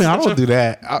sick. I mean, I don't do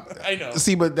that. I know.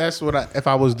 See, but that's what if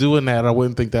I was doing that, I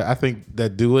wouldn't think that. I think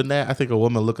that doing that, I think a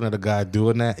woman looking at a guy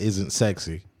doing that isn't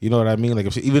sexy. You know what I mean?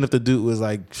 Like, even if the dude was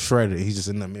like shredded, he's just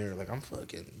in the mirror like, I'm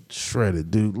fucking shredded,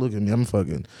 dude. Look at me, I'm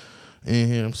fucking in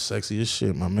here. I'm sexy as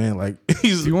shit, my man. Like,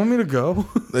 he's. Do you want me to go?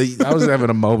 I was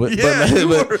having a moment. Yeah, I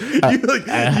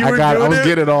was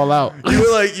getting it all out. You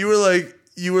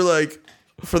were like,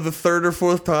 for the 3rd or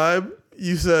 4th time,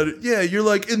 you said, yeah, you're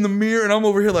like in the mirror, and I'm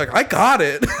over here like, I got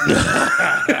it.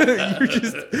 You're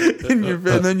just in your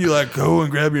bed, and then you like go and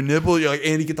grab your nipple. You're like,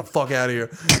 Andy, get the fuck out of here.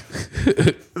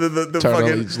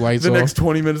 The next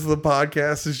 20 minutes of the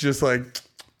podcast is just like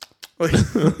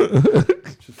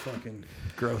just fucking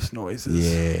gross noises.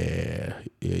 Yeah.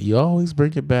 You always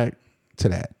bring it back to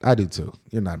that. I do too.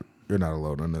 You're not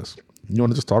alone on this. You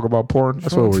want to just talk about porn?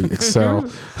 That's where we excel.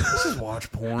 Let's just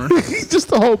watch porn. Just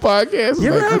the whole podcast.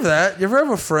 You ever have that? You ever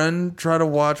have a friend try to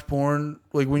watch porn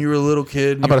like when you were a little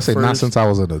kid? I'm about to say not since I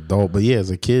was an adult, but yeah,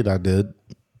 as a kid I did.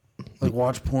 Like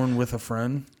watch porn with a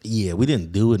friend? Yeah, we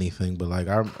didn't do anything, but like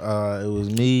it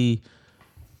was me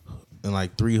and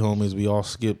like 3 homies. We all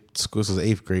skipped school. This was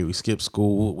 8th grade. We skipped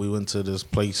school. We went to this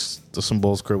place, to some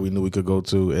Bulls crib we knew we could go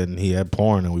to, and he had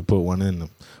porn, and we put one in.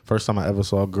 First time I ever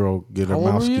saw a girl get her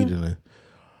mouth skied in it.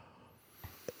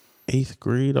 8th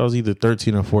grade. I was either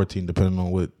 13 or 14, depending on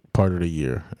what part of the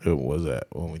year it was at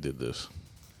when we did this.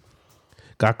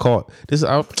 Got caught.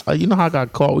 You know how I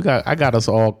got caught? I got us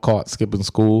all caught skipping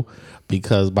school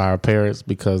by our parents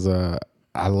because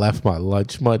I left my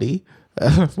lunch money.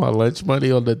 My lunch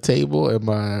money on the table, and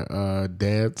my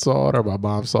dad saw it or my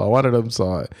mom saw it. One of them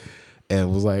saw it and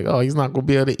was like, "Oh, he's not gonna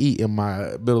be able to eat." And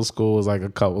my middle school was like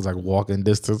walking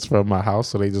distance from my house,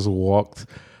 so they just walked.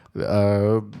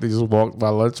 My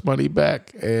lunch money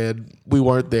back, and we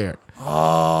weren't there.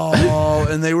 Oh,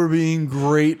 and they were being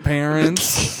great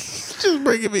parents. Just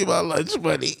bringing me my lunch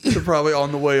money. They're probably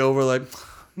on the way over like,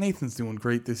 Nathan's doing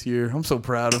great this year. I'm so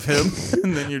proud of him.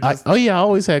 And then you're just... I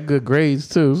always had good grades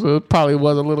too, so it probably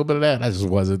was a little bit of that. I just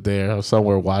wasn't there. I was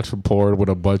somewhere watching porn with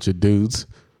a bunch of dudes.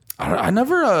 I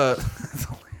never...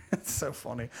 It's so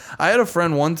funny. I had a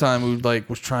friend one time who like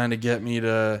was trying to get me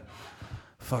to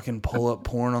fucking pull up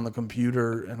porn on the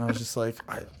computer, and I was just like...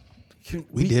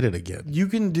 We did it again. You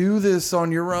can do this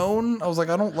on your own. I was like,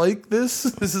 I don't like this.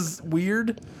 This is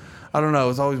weird. I don't know.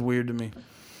 It's always weird to me.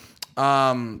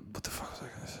 What the fuck was I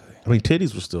gonna say? I mean,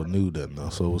 titties were still new then, though.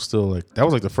 So it was still like, that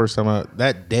was like the first time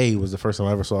that day was the first time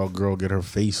I ever saw a girl get her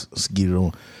face skeeted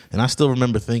on. And I still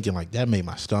remember thinking, like, that made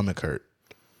my stomach hurt.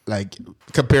 Like,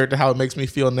 compared to how it makes me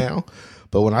feel now.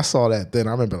 But when I saw that then,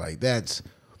 I remember, like, that's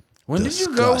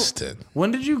disgusting.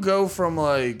 When did you go from,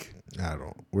 like...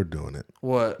 We're doing it.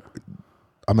 What?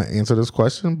 I'm going to answer this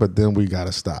question, but then we got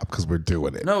to stop because we're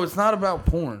doing it. No, it's not about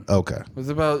porn. Okay. It's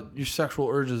about your sexual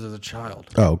urges as a child.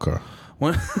 Oh, okay.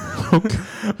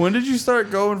 When did you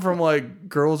start going from like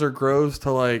girls are gross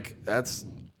to like that's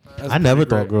I never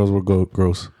thought girls were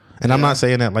gross. And I'm not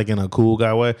saying that like in a cool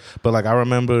guy way, but like I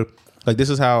remember like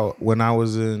this is how when I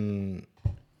was in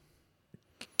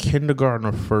kindergarten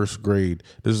or first grade,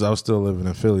 I was still living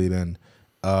in Philly then.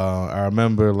 I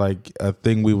remember like a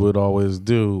thing we would always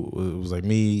do. It was like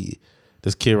me,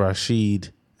 this kid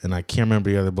Rashid, and I can't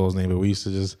remember the other boy's name, but we used to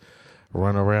just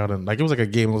run around and like it was like a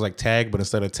game. It was like tag, but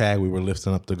instead of tag, we were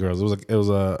lifting up the girls. It was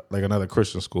like another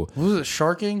Christian school. What was it?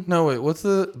 Sharking? No, wait. What's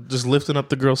the? Just lifting up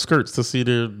the girls' skirts to see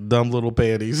their dumb little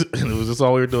panties, and it was just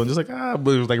all we were doing. Just like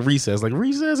but it was like recess. Like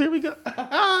recess. Here we go.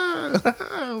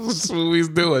 That's what we was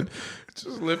doing.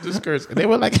 Just lift the skirts, and they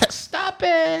were like, "Stop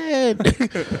it!"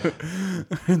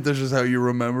 That's just how you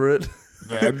remember it.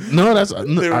 No, that's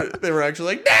they were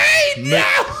actually like, no.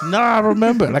 No, I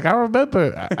remember. Like I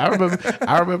remember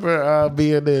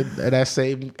being in that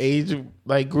same age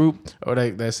like group or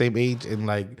that same age and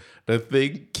like the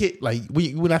thing kid like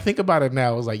when I think about it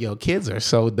now, it's like yo, kids are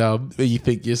so dumb. You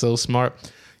think you're so smart.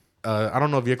 I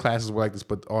don't know if your classes were like this,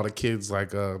 but all the kids like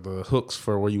the hooks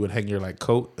for where you would hang your like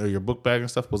coat or your book bag and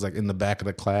stuff was like in the back of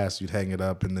the class. You'd hang it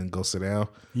up and then go sit down.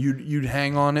 You'd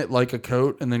hang on it like a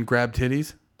coat and then grab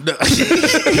titties. No.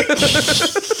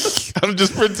 I'm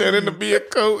just pretending to be a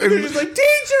coat, and you're just like,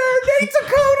 teacher needs a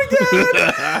coat again.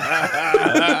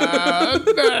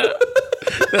 No.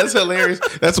 That's hilarious.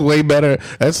 That's way better.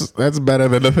 That's better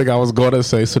than the thing I was going to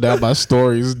say. So now my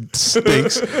story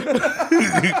stinks.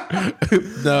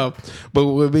 No, but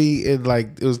with me, it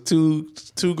was two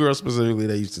girls specifically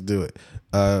that used to do it.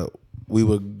 We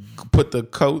would put the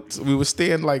coats. We would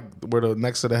stand like where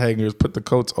next to the hangers, put the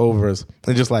coats over us,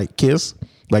 and just like kiss.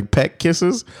 Like peck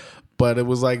kisses, but it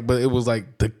was like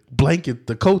the blanket,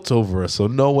 the coats over us, so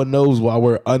no one knows why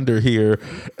we're under here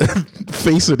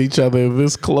facing each other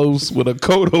this close with a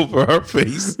coat over our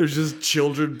face. There's just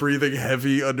children breathing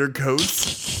heavy under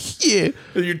coats. Yeah,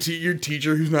 and your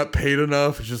teacher who's not paid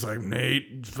enough is just like,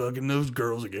 Nate, fucking those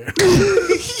girls again.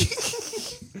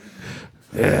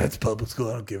 Yeah, it's public school.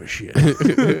 I don't give a shit.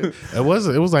 It was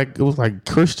like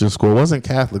Christian school. It wasn't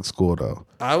Catholic school though.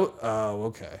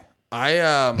 Okay.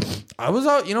 I was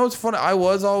all, you know what's funny? I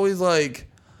always liked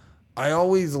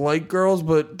girls,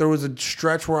 but there was a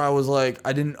stretch where I was like,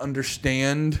 I didn't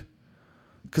understand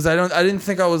because I didn't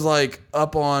think I was like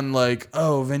up on like,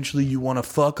 oh, eventually you want to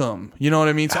fuck them. You know what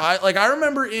I mean? So I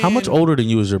remember how much older than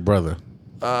you is your brother?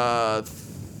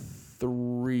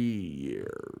 3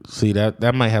 years. See,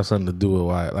 that might have something to do with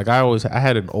why. Like I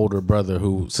had an older brother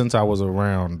who, since I was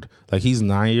around, like he's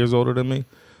 9 years older than me.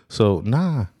 So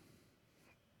nah,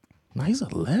 he's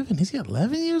 11. Is he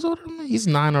 11 years older than me? He's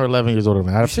 9 or 11 years older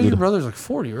than me. You said your brother's like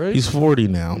 40, right? He's 40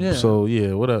 now. Yeah. So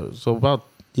yeah, whatever. So about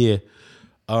yeah.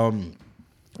 So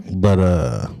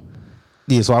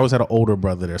I always had an older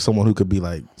brother there, someone who could be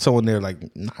like someone there like,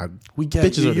 nah, we get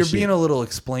bitches you're being a little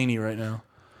explainy right now.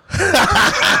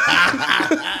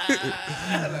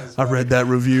 I read that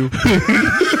review.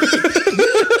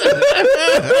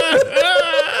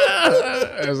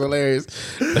 That's hilarious.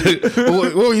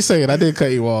 What were you saying? I didn't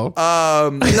cut you off.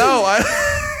 No,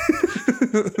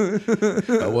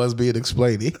 I was being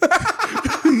explaining.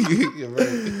 You're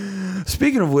right.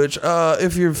 Speaking of which,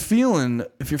 if you're feeling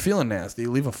nasty,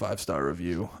 leave a 5-star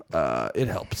review. It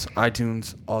helps.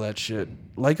 iTunes, all that shit.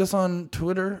 Like us on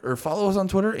Twitter or follow us on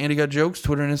Twitter. Andy Got Jokes,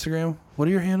 Twitter and Instagram. What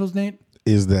are your handles, Nate?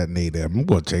 Is that Nate M? I'm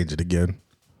gonna change it again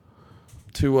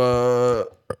to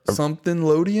something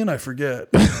Lodian. I forget.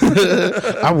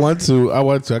 I want to. I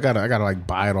gotta like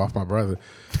buy it off my brother.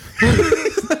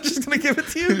 Just gonna give it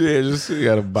to you. Yeah, just you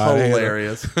gotta buy it.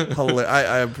 Hilarious.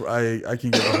 I can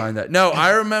get behind that. No,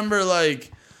 I remember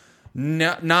like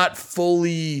not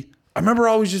fully. I remember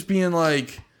always just being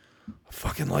like,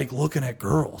 fucking like looking at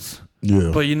girls.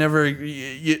 Yeah. But I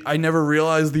never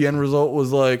realized the end result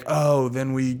was like, oh,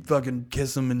 then we fucking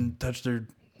kiss them and touch their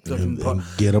fucking and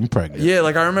get them pregnant. Yeah,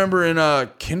 like I remember in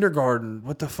kindergarten,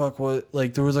 what the fuck was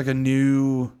like there was like a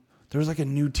new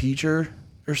teacher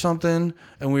or something,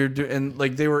 and we were and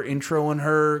like they were introing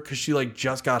her because she like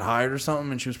just got hired or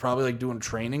something, and she was probably like doing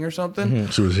training or something.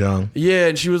 She was young. Yeah,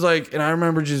 and she was like, and I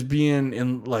remember just being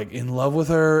in love with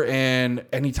her, and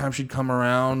anytime she'd come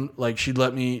around, like she'd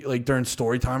let me like during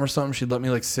story time or something, she'd let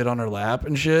me like sit on her lap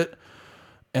and shit,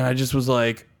 and I just was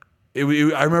like, I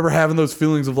remember having those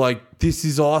feelings of like, this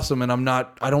is awesome, and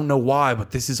I don't know why,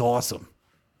 but this is awesome.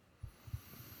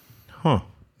 Huh.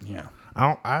 Yeah.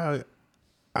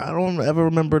 I don't ever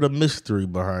remember the mystery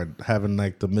behind having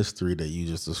like the mystery that you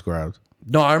just described.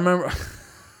 No, I remember.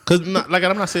 Cause like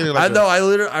I'm not saying it like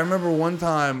I remember one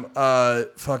time, I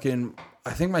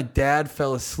think my dad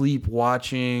fell asleep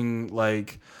watching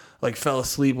fell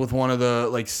asleep with one of the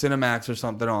like Cinemax or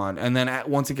something on, and then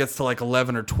once it gets to like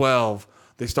 11 or 12,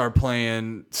 they start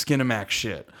playing Skinemax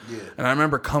shit. Yeah. And I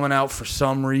remember coming out for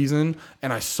some reason,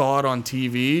 and I saw it on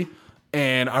TV.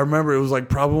 And I remember it was like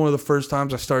probably one of the first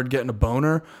times I started getting a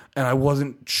boner, and I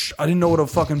didn't know what a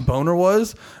fucking boner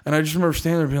was. And I just remember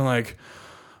standing there being like,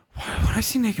 when I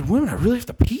see naked women, I really have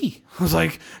to pee. I was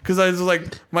like, because I was like,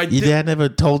 your dad never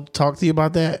talked to you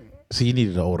about that? So you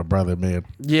needed an older brother, man.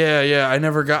 Yeah. I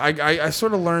never got, I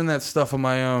sort of learned that stuff on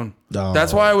my own. Oh.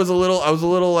 That's why I was a little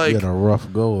like. You had a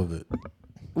rough go of it. A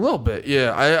little bit,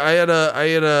 yeah. I had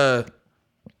a.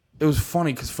 It was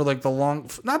funny because for like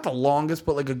not the longest,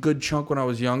 but like a good chunk when I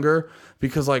was younger,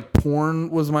 because like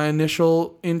porn was my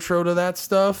initial intro to that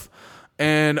stuff.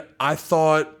 And I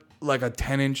thought like a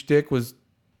 10-inch dick was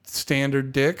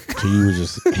standard dick. So you were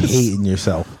just hating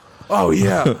yourself. Oh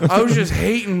yeah. I was just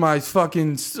hating my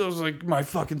fucking super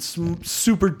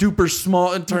duper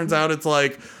small. It turns out it's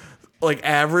like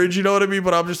average, you know what I mean?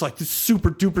 But I'm just like this super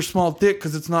duper small dick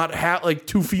because it's not like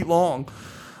 2 feet long.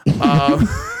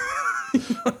 You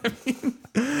know what I mean?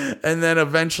 And then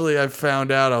eventually I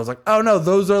found out, I was like, oh no,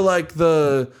 those are like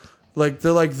they're like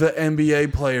the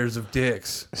NBA players of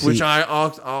dicks. See, which I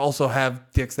also have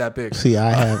dicks that big. See,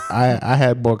 I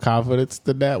had more confidence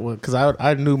than that one because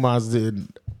I knew mine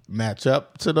didn't match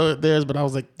up to theirs, but I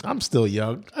was like, I'm still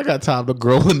young. I got time to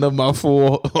grow into my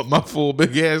full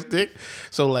big ass dick.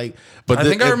 So like, but I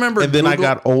think I remember. And then I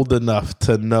got old enough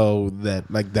to know that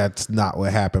like that's not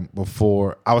what happened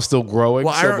before. I was still growing,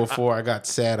 before I got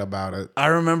sad about it. I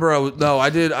remember I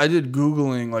did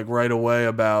Googling like right away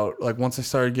about like once I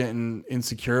started getting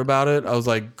insecure about it. I was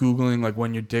like Googling like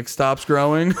when your dick stops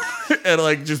growing, and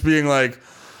like just being like,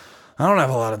 I don't have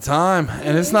a lot of time,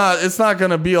 and it's not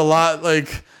gonna be a lot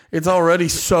like. It's already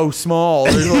so small.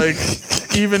 Like,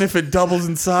 even if it doubles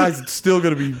in size, it's still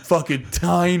gonna be fucking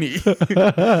tiny. No,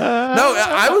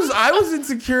 I was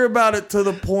insecure about it to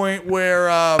the point where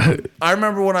I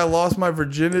remember when I lost my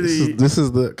virginity. This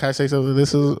is the. Can I say something?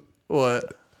 This is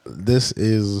what. This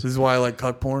is why I like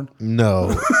cuck porn.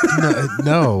 No.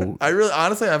 I really,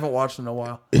 honestly, I haven't watched it in a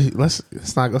while. Let's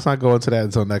not go into that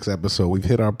until next episode. We've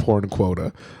hit our porn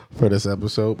quota for this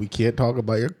episode. We can't talk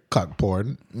about your cuck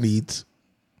porn needs.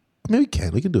 I mean,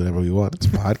 we can do whatever we want. It's a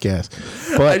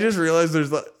podcast. But I just realized I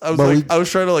was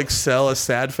trying to like sell a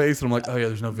sad face, and I'm like, oh yeah,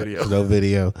 there's no video. No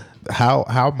video.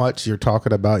 How much you're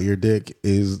talking about your dick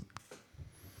is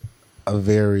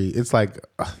it's like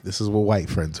this is what white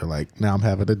friends are like. Now I'm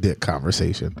having a dick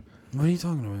conversation. What are you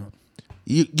talking about?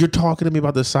 You're talking to me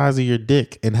about the size of your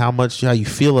dick and how you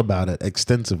feel about it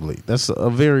extensively. That's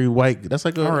a very white. That's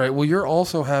like all right. Well, you're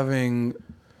also having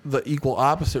the equal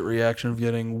opposite reaction of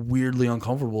getting weirdly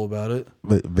uncomfortable about it.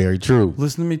 But very true.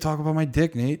 Listen to me talk about my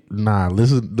dick, Nate. Nah,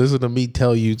 listen to me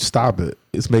tell you stop it.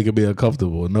 It's making me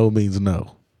uncomfortable. No means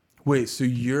no. Wait, so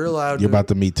you're allowed You're about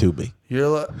to Me Too me.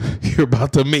 You're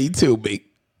about to Me Too me.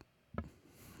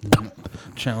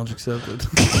 Challenge accepted.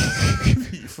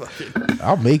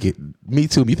 I'll make it. Me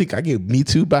Too. You think I get Me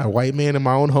Too by a white man in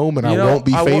my own home and I won't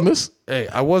be famous? Hey,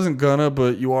 I wasn't gonna,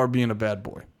 but you are being a bad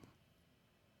boy.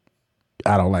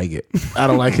 I don't like it. I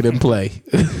don't like it in play.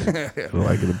 I don't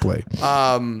like it in play.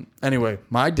 Anyway,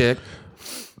 my dick.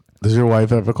 Does your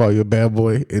wife ever call you a bad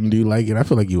boy? And do you like it? I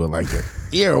feel like you would like it.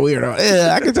 You're a weirdo.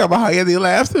 Yeah, I can tell by how Andy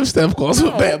laughs if Steph calls him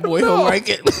a bad boy. He'll like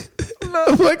it. No.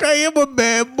 I'm like, I am a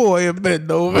bad boy and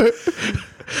bend over.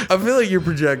 I feel like you're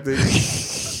projecting.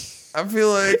 I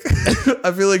feel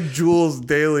like Jules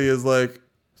Daly is like,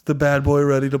 is the bad boy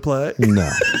ready to play? No,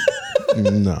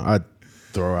 I'd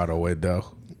throw her out a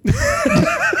window.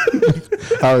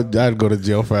 I'd go to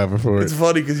jail forever for it. It's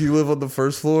funny because you live on the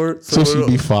first floor, so she'd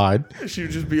be fine. She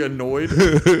would just be annoyed.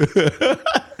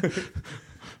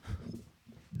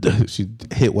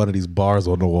 She'd hit one of these bars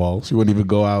on the wall. She wouldn't even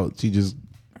go out. She just.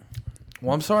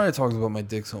 Well, I'm sorry I talked about my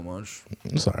dick so much.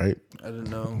 It's all right. I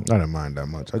didn't know. I didn't mind that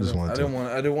much. I didn't want That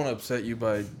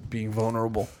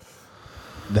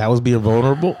was being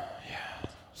vulnerable? Yeah.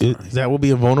 Is that what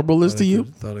being vulnerable is to you?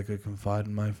 Thought I could confide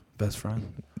in my best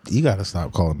friend. You got to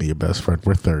stop calling me your best friend.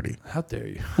 We're 30. How dare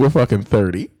you? We're fucking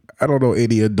 30. I don't know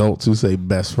any adults who say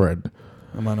best friend.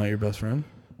 Am I not your best friend?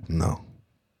 No.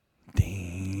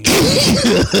 Dang.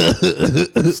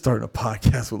 Starting a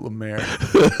podcast with Lemaire. You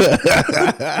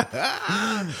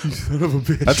son of a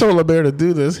bitch. I told Lemaire to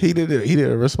do this. He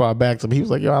didn't respond back to me. He was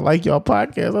like, yo, I like y'all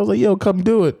podcast. I was like, yo, come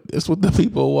do it. It's with the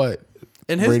people what?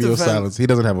 In his Radio defense, silence. He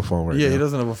doesn't have a phone right now. yeah, he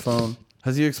doesn't have a phone.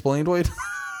 Has he explained why?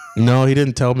 No, he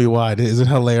didn't tell me why. Is it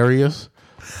hilarious?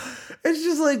 It's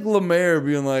just like Lemaire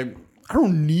being like, I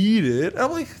don't need it.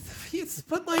 I'm like,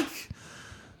 but like,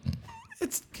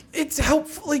 it's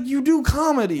helpful. Like, you do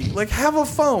comedy. Like, have a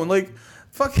phone. Like,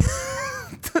 fuck.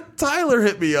 Tyler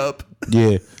hit me up.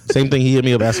 Yeah. Same thing. He hit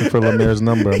me up asking for Lemaire's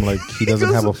number. I'm like, he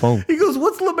doesn't have a phone. He goes,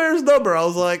 what's Lemaire's number? I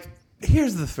was like,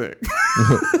 here's the thing.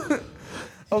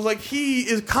 I was like, he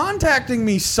is contacting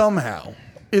me somehow.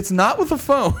 It's not with a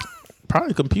phone.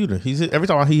 Probably computer. Every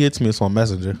time he hits me, it's on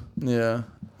Messenger. Yeah.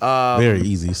 Very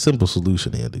easy. Simple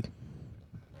solution, Andy.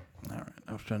 All right.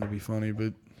 I was trying to be funny,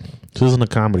 but This isn't a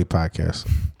comedy podcast.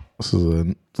 This is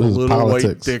Little politics.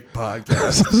 White Dick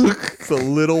podcast. It's a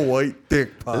Little White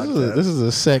Dick podcast. This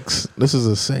is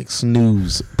a sex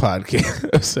news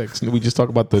podcast. We just talk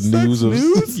about the news of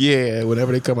news? Yeah,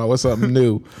 whenever they come out with something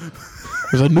new.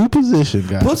 There's a new position,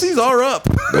 guys. Pussies are up.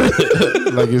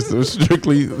 Like it's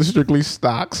strictly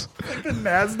stocks. Like the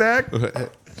NASDAQ.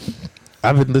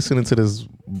 I've been listening to this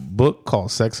book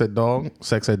called Sex at Dawn.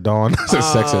 Sex at Dawn.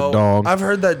 Sex at Dawn. I've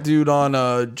heard that dude on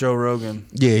Joe Rogan.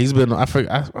 Yeah, he's been. I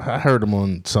heard him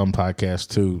on some podcast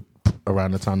too.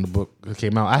 Around the time the book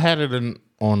came out, I had it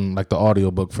on like the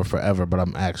audiobook for forever, but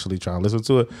I'm actually trying to listen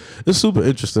to it. It's super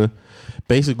interesting.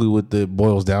 Basically, what it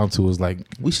boils down to is like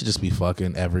we should just be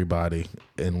fucking everybody,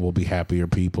 and we'll be happier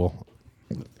people.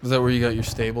 Is that where you got your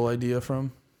stable idea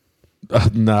from?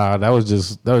 Nah, that was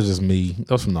just me.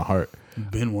 That was from the heart. You've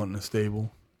been wanting a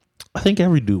stable. I think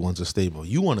every dude wants a stable.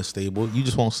 You want a stable, you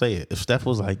just won't say it. If Steph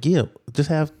was like, yeah, just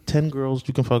have 10 girls,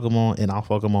 you can fuck them on, and I'll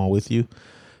fuck them all with you,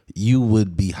 you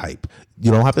would be hype.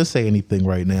 You don't have to say anything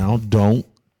right now. Don't,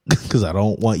 because I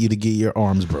don't want you to get your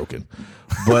arms broken.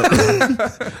 But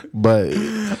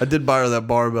I did buy her that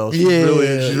barbell. She's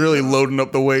Yeah. really loading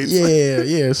up the weights.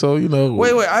 yeah. So, you know.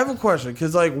 Wait, I have a question.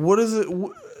 Because, like, what is it?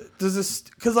 Does this?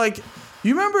 Because, like,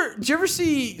 you remember? Did you ever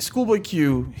see Schoolboy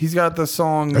Q? He's got the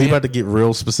song. Are you about to get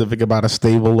real specific about a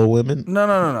stable of women?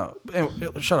 No.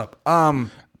 Anyway, shut up.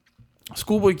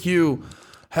 Schoolboy Q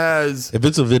has. If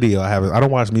it's a video, I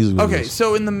don't watch music videos. Okay,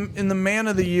 so in the Man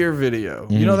of the Year video,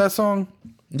 you know that song?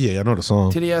 Yeah, I know the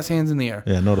song. Titty ass hands in the air.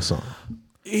 Yeah, I know the song.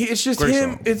 It's just Great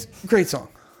him. song. It's a great song.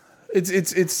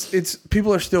 It's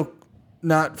people are still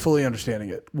not fully understanding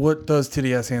it. What does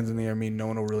titty ass hands in the air mean? No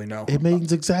one will really know. It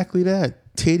means exactly that.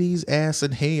 Titties, ass,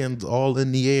 and hands all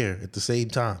in the air at the same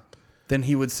time. Then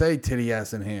he would say titty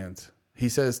ass and hands. He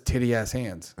says titty ass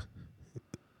hands.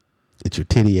 It's your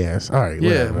titty ass. All right.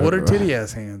 Yeah. whatever. What are titty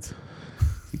ass hands?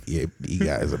 Yeah, you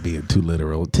guys are being too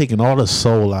literal. Taking all the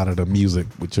soul out of the music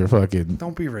with your fucking.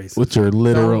 Don't be racist. With your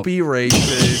literal. Don't be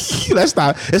racist. That's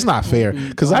not. It's not fair.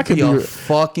 Because I can Be a be.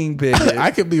 fucking bigot.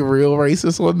 I can be real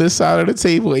racist on this side of the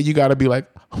table, and you got to be like,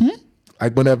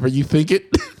 like whenever you think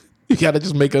it, you got to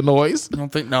just make a noise. I don't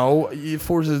think it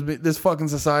forces me. This fucking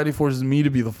society forces me to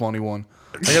be the funny one.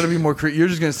 I got to be more. You're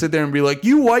just gonna sit there and be like,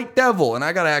 "You white devil," and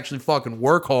I got to actually fucking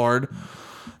work hard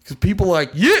because people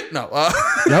like, yeah, no.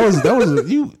 That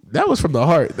was from the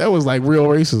heart. That was like real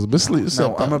racism.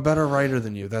 No, I'm a better writer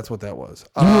than you. That's what that was.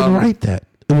 You didn't write that.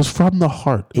 It was from the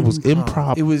heart. It was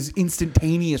improv. It was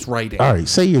instantaneous writing. All right,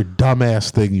 say your dumbass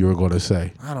thing you were going to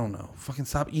say. I don't know. Fucking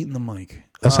stop eating the mic.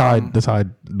 That's how I do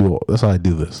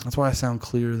this. That's why I sound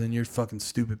clearer than your fucking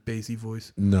stupid bassy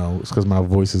voice. No, it's because my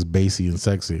voice is bassy and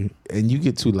sexy, and you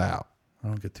get too loud. I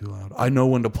don't get too loud. I know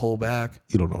when to pull back.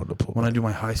 You don't know when to pull. When I do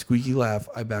my high squeaky laugh,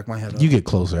 I back my head up. You get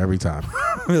closer every time.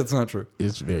 That's not true.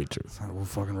 It's very true. We'll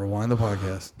fucking rewind the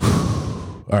podcast.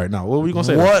 All right, now what were we gonna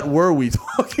say? What were we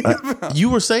talking about?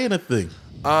 You were saying a thing.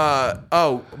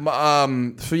 So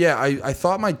yeah, I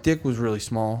thought my dick was really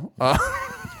small.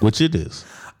 Which it is.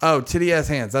 Oh, titty ass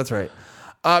hands. That's right.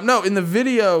 No, in the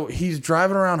video, he's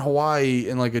driving around Hawaii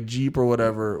in like a Jeep or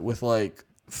whatever with like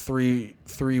three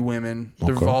women.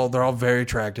 They're Okay. all very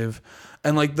attractive,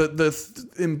 and like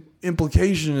the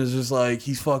implication is just like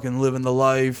he's fucking living the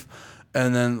life,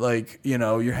 and then like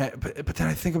but then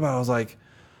I think about it, I was like,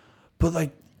 but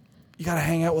like you gotta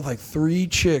hang out with like 3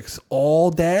 chicks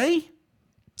all day.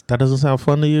 That doesn't sound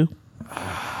fun to you?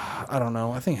 I don't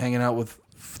know. I think hanging out with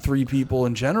 3 people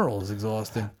in general is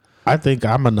exhausting. I think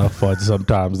I'm enough fun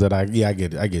sometimes that I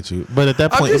get you. But at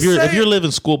that point, if you're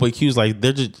living school by cues, like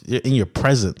they're just in your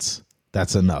presence,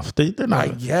 that's enough. They're not. I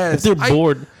guess if they're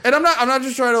bored. And I'm not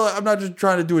just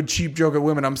trying to do a cheap joke at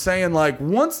women. I'm saying like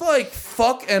once like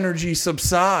fuck energy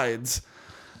subsides,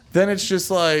 then it's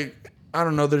just like I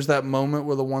don't know. There's that moment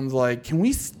where the one's like, "Can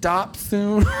we stop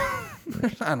soon?"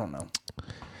 I don't know.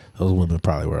 Those women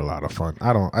probably were a lot of fun.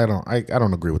 I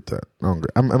don't agree with that.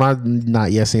 Am I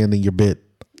not yes-anding your bit?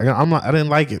 I'm not. I didn't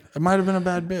like it. It might have been a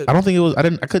bad bit. I don't think it was. I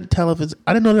couldn't tell if it's.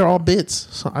 I didn't know they're all bits.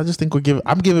 So I just think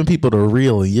I'm giving people the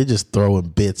real, and you're just throwing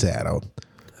bits at them.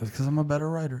 That's because I'm a better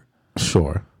writer.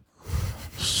 Sure.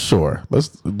 Let's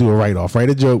do a write-off. Write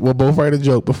a joke. We'll both write a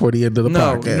joke before the end of the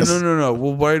podcast. No.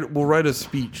 We'll write a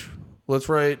speech. Let's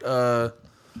write.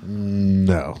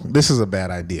 No, this is a bad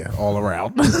idea all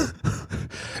around.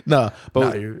 No,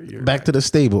 but you're back to the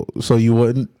stable. So you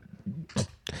wouldn't.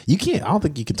 You can't. I don't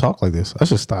think you can talk like this. I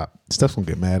should stop. Steph's gonna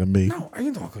get mad at me. No, I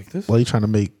can talk like this. Well, you trying to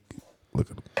make. Look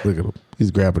at him.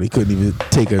 He's grabbing. He couldn't even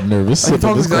take a nervous sip.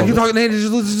 I can talk. Hey,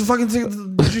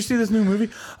 did you see this new movie?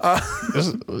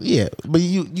 Yeah, but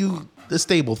you the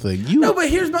stable thing. But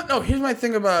here's my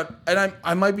thing about, and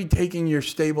I might be taking your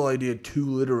stable idea too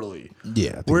literally. Yeah,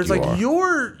 I think whereas like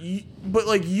are. but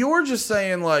like you're just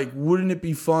saying like, wouldn't it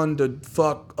be fun to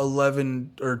fuck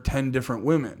 11 or 10 different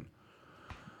women?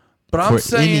 But I'm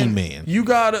saying any man. You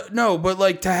gotta but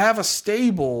like to have a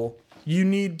stable, you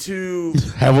need to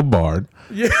have a barn.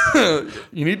 Yeah,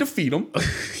 you need to feed them.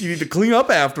 You need to clean up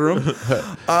after them.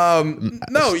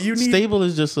 No, you need stable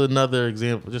is just another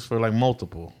example, just for like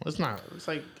multiple. It's not. It's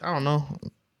like I don't know.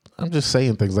 I'm just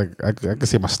saying things like I could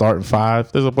say my starting five.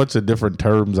 There's a bunch of different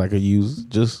terms I could use.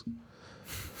 Just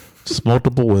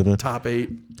multiple women. Top 8.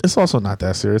 It's also not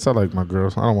that serious. I like my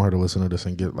girls. I don't want her to listen to this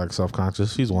and get like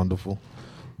self-conscious. She's wonderful,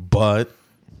 but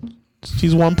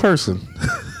she's one person.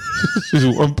 She's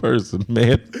one person,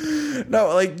 man.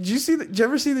 No, like, did you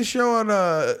ever see the show on,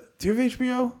 do you have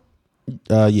HBO?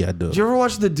 Yeah, I do. Did you ever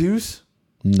watch The Deuce?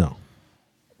 No.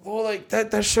 Well, like,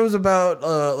 that show's about,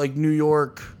 like, New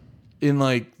York in,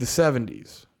 like, the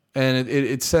 70s. And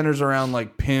it centers around,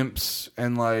 like, pimps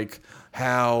and, like,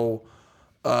 how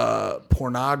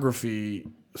pornography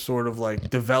sort of, like,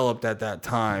 developed at that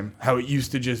time. How it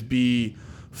used to just be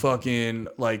fucking,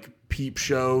 like, peep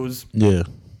shows. Yeah.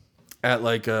 At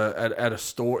like at a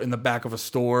store, in the back of a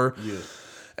store, yeah.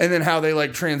 And then how they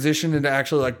like transitioned into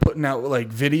actually like putting out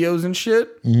like videos and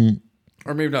shit,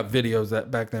 or maybe not videos that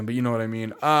back then, but you know what I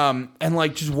mean. And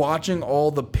like just watching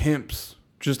all the pimps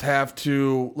just have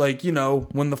to like, you know,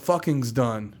 when the fucking's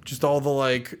done, just all the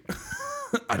like,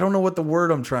 I don't know what the word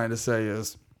I'm trying to say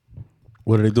is.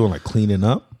 What are they doing? Like cleaning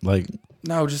up? Like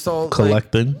no, just all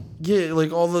collecting. Like, yeah,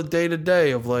 like all the day to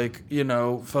day of like, you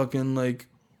know, fucking like.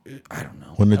 I don't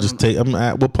know. When they just take, I'm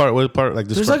at what part? Like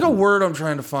there's like a word I'm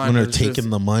trying to find. When they're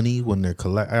taking the money, when they're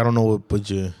collect. I don't know what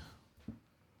you.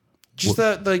 Just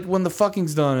that, like when the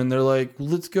fucking's done, and they're like,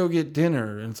 "Let's go get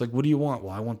dinner," and it's like, "What do you want?"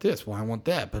 Well, I want this. Well, I want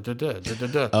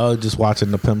that. Oh, just watching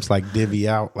the pimps like divvy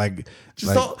out, like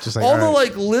all the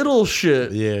like little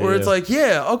shit. Yeah, where it's like,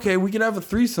 yeah, okay, we can have a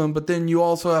threesome, but then you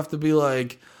also have to be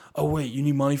like, "Oh wait, you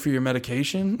need money for your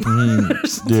medication."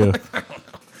 Yeah. Like, I don't know.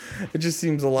 It just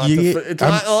seems a lot. It's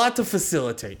a lot to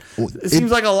facilitate. It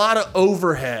seems like a lot of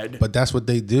overhead. But that's what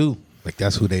they do. Like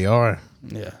that's who they are.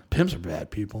 Yeah, pimps are bad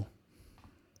people.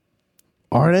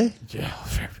 Are they? Yeah,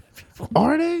 very bad people.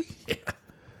 Are they? Yeah.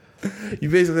 You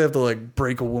basically have to like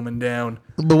break a woman down.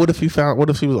 But what if she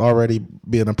was already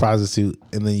being a prostitute,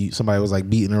 and then somebody was like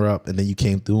beating her up, and then you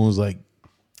came through and was like,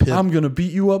 Pimp. "I'm gonna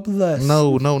beat you up less."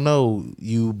 No.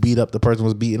 You beat up the person who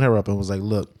was beating her up, and was like,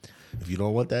 "Look. If you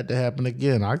don't want that to happen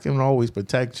again, I can always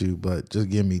protect you, but just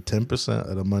give me 10%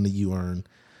 of the money you earn,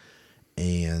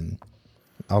 and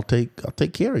I'll take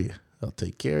care of you. I'll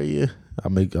take care of you.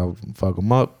 I'll fuck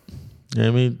them up." You know what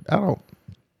I mean? I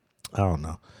don't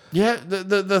know. Yeah,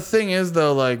 the thing is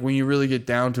though, like when you really get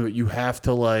down to it, you have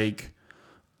to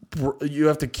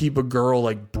keep a girl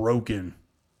like broken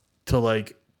to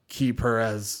like keep her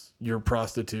as your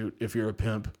prostitute if you're a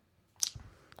pimp.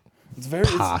 It's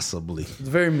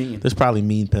very mean. There's probably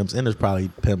mean pimps, and there's probably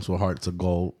pimps with hearts of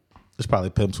gold. There's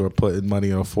probably pimps who are putting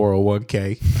money on a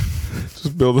 401k,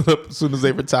 just building up. As soon as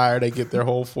they retire, they get their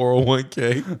whole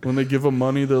 401k. When they give them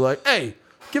money, they're like, "Hey,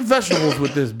 get vegetables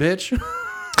with this, bitch."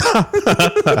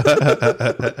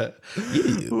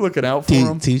 Looking out for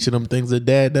them, teaching them things that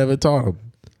dad never taught them.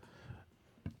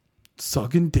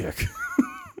 Sucking dick.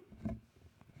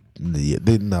 Yeah,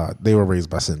 they were raised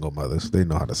by single mothers. They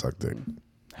know how to suck dick.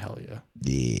 Hell yeah.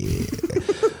 Yeah.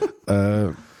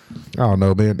 I don't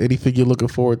know, man. Anything you're looking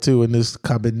forward to in this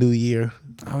coming new year?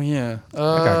 Oh yeah. I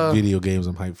got video games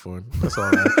I'm hyped for. That's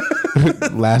all.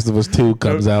 Last of Us 2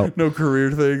 comes out. No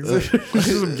career things.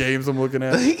 Just some games I'm looking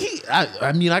at.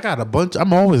 I mean, I got a bunch.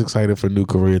 I'm always excited for new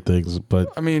career things, but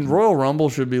I mean, Royal Rumble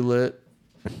should be lit.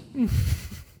 I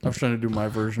was trying to do my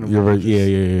version of you're right.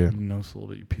 Yeah. No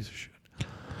sold it, you piece of shit.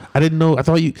 I didn't know. I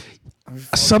thought you.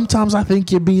 Sometimes I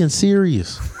think you're being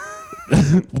serious.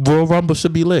 Royal Rumble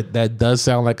should be lit. That does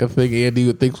sound like a thing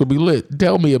Andy thinks would be lit.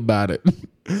 Tell me about it.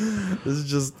 This is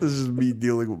just me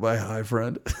dealing with my high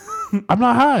friend. I'm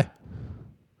not high.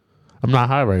 I'm not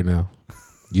high right now.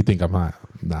 You think I'm high?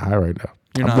 I'm not high right now.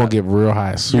 I'm gonna get real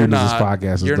high as soon as this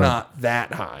podcast is done. You're not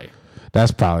that high.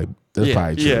 That's probably true.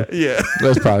 Yeah.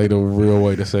 That's probably the real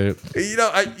way to say it. You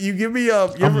know, you give me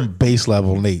I'm base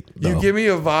level Nate. You give me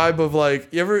a vibe of like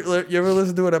you ever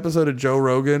listen to an episode of Joe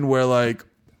Rogan where like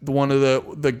one of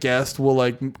the guests will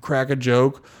like crack a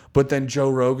joke, but then Joe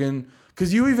Rogan,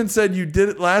 because you even said you did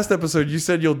it last episode, you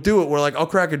said you'll do it where like I'll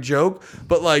crack a joke,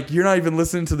 but like you're not even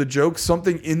listening to the joke.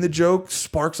 Something in the joke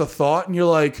sparks a thought, and you're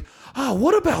like, oh,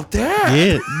 what about that?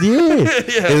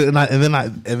 Yeah. And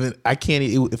then I can't.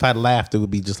 If I laughed, it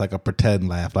would be just like a pretend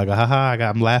laugh, like haha.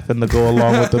 I'm laughing to go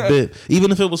along with the bit,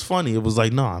 even if it was funny. It was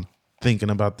like, no, I'm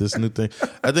thinking about this new thing.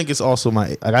 I think it's also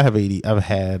I have ADD.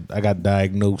 I got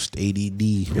diagnosed ADD.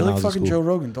 You're like fucking Joe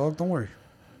Rogan, dog. Don't worry,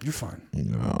 you're fine.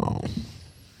 No,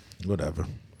 whatever.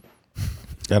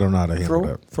 I don't know how to handle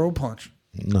that. Throw a punch.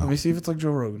 No, let me see if it's like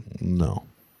Joe Rogan. No,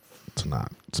 it's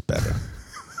not. It's better.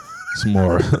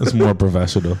 It's more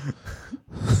professional.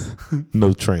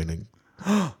 No training.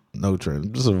 No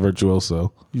training. Just a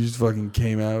virtuoso. You just fucking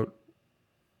came out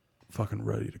fucking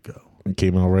ready to go.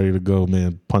 Came out ready to go,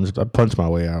 man. I punched my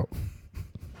way out.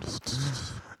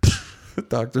 The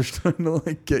doctor's trying to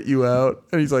like get you out,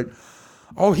 and he's like,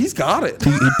 "Oh, he's got it."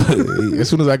 As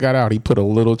soon as I got out, he put a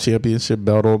little championship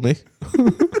belt on me.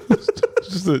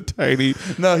 Just a tiny.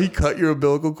 No, he cut your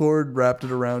umbilical cord, wrapped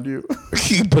it around you.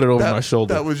 He put it over my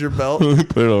shoulder. That was your belt. He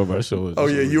put it over my shoulder. Oh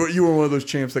yeah, you were one of those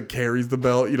champs that carries the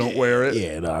belt. You don't wear it.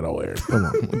 Yeah, no, I don't wear it. Come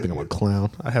on, I think I'm a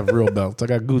clown. I have real belts. I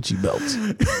got Gucci belts.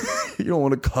 You don't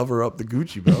want to cover up the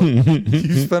Gucci belt.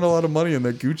 You spent a lot of money on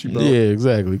that Gucci belt. Yeah,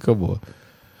 exactly. Come on.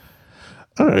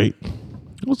 All right.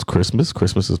 What's Christmas?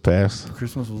 Christmas is past.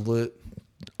 Christmas was lit.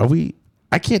 Are we?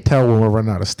 I can't tell when we're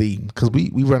running out of steam because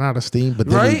we run out of steam, but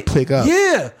then we pick up.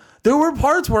 Yeah. There were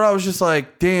parts where I was just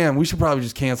like, damn, we should probably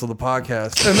just cancel the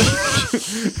podcast.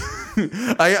 And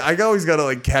then I always got to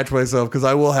like catch myself because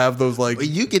I will have those like.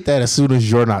 You get that as soon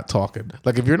as you're not talking.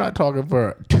 Like if you're not talking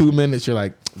for 2 minutes, you're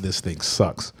like, this thing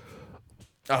sucks.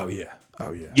 Oh, yeah.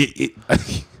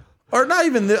 Or not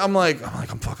even I'm like,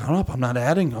 I'm fucking up. I'm not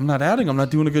adding. I'm not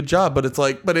doing a good job. But it's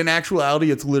like, but in actuality,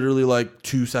 it's literally like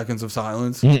 2 seconds of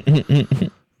silence.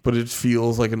 But it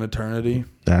feels like an eternity.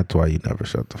 That's why you never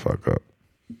shut the fuck up.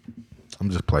 I'm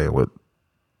just playing with.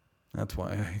 That's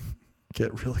why I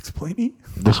get real explaining.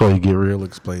 That's why you get real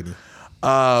explaining.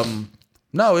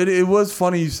 No, it was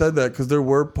funny you said that because there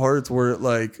were parts where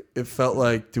it felt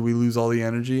like, did we lose all the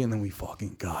energy? And then we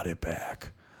fucking got it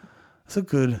back. This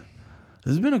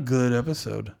has been a good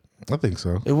episode. I think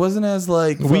so. It wasn't as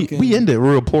like we ended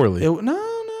real poorly.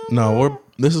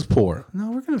 This is poor.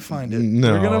 No, we're gonna find it.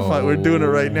 No, we're doing it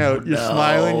right now. You're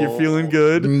smiling. You're feeling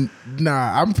good.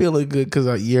 Nah, I'm feeling good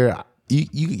because you're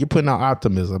putting out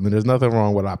optimism, and there's nothing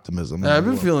wrong with optimism. I've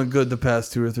been feeling good the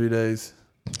past 2 or 3 days.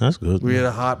 That's good. We had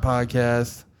a hot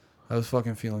podcast. I was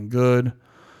fucking feeling good.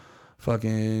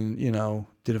 Fucking,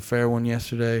 did a fair one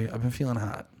yesterday. I've been feeling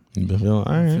hot. You been feeling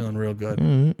all right? Feeling real good.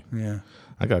 Mm-hmm. Yeah.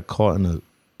 I got caught in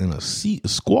a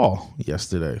squall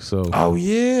yesterday. So. Oh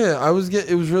yeah, it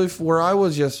was really where I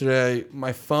was yesterday.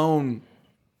 My phone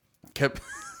kept.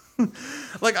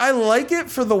 Like I like it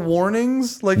for the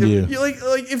warnings. Like if you like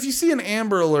if you see an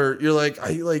Amber Alert, you're like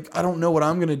I don't know what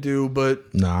I'm gonna do,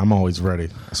 but nah, I'm always ready.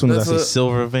 As soon as I see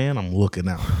silver van, I'm looking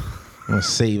out. I'm gonna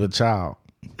save a child.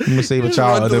 I'm gonna save a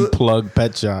child and then plug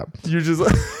Pet Shop. You're just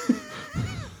like,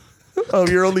 oh,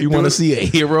 you're only. You want to see a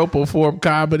hero perform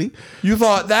comedy? You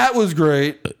thought that was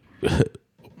great.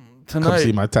 Tonight, come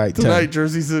see my tight tonight,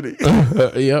 Jersey City.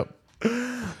 Yep.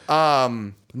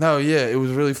 No, yeah, it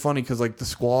was really funny because like the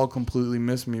squall completely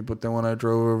missed me, but then when I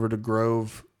drove over to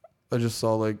Grove, I just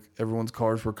saw like everyone's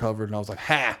cars were covered, and I was like,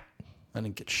 "Ha! I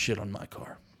didn't get shit on my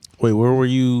car." Wait, where were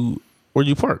you? Where'd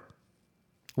you park?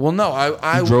 Well, no,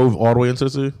 I drove all the way into the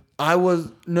city. I was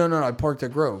no, I parked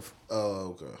at Grove.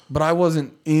 Oh, okay. But I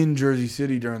wasn't in Jersey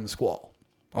City during the squall,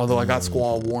 although I got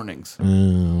squall warnings.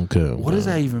 Okay. What does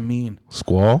that even mean?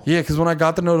 Squall? Yeah, because when I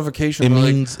got the notification, it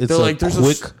means it's a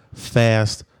quick,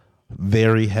 fast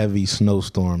very heavy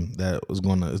snowstorm that was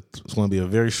it's gonna be a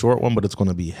very short one, but it's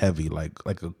gonna be heavy, like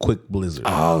a quick blizzard.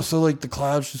 Oh, so like the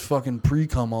clouds just fucking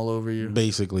pre-cum all over you.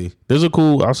 Basically, there's a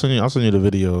cool. I'll send you the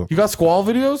video. You got squall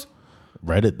videos?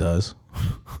 Reddit does.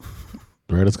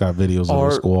 Reddit's got videos of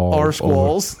the squall. Our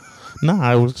squalls.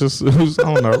 Nah, it was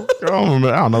I don't know.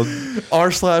 I don't know.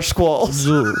 R/squalls.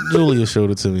 Julia showed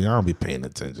it to me. I don't be paying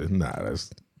attention. Nah,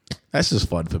 that's just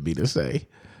fun for me to say.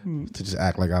 To just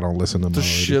act like I don't listen to To melody.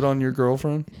 shit on your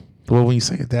girlfriend? Well, when you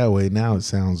say it that way, now it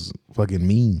sounds fucking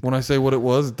mean. When I say what it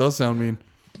was, it does sound mean.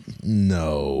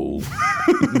 No.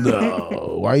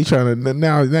 No. Why are you trying to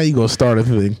now you gonna start a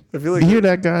thing? I feel like you hear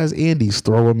that, guys? Andy's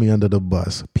throwing me under the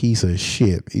bus. Piece of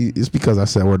shit. It's because I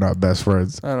said we're not best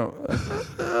friends. I don't.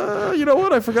 You know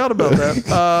what? I forgot about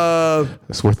that.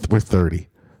 We're 30.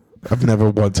 I've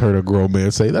never once heard a grown man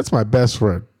say, "That's my best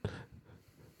friend."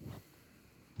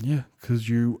 Yeah, because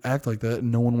you act like that,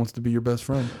 and no one wants to be your best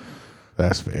friend.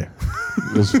 That's fair.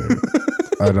 That's fair.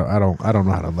 I don't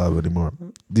know how to love anymore.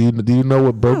 Do you know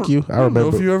what broke you? I don't know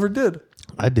if you ever did.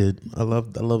 I did. I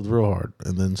loved real hard,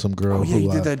 and then some girl. Oh yeah,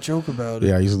 you did that joke about it.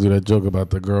 Yeah, I used to do that joke about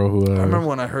the girl who. I remember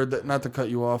when I heard that. Not to cut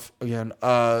you off again,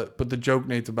 but the joke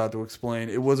Nate's about to explain.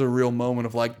 It was a real moment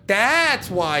of like,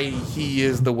 that's why he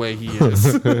is the way he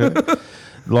is.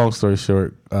 Long story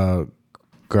short, girl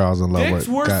I was in love Dicks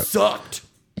with got sucked.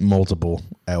 multiple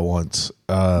at once,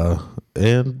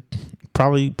 and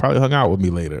probably hung out with me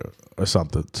later or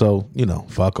something. So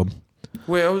fuck them.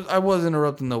 Wait, I was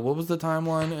interrupting though. What was the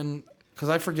timeline? And because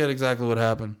I forget exactly what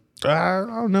happened. I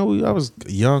don't know. I was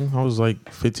young. I was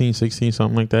like 15, 16,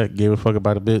 something like that. Gave a fuck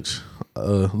about a bitch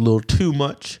a little too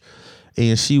much.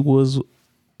 And she was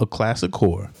a classic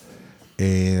whore.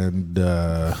 And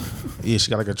yeah, she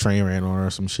got like a train ran on her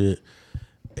or some shit.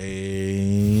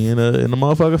 And the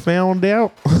motherfucker found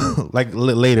out. Like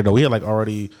later though. We had like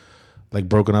already like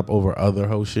broken up over other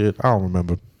hoe shit. I don't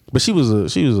remember. But she was a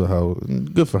hoe.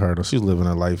 Good for her though. She's living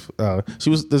her life.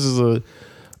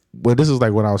 This is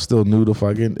like when I was still new to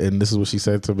fucking, and this is what she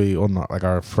said to me on like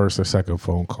our first or second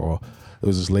phone call. It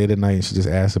was just late at night, and she just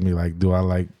asked me like, "Do I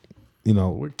like,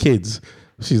 we're kids."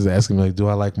 She's asking me like, "Do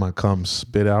I like my cum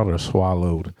spit out or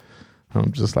swallowed?"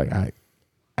 I'm just like, I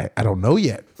don't know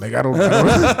yet. Like I don't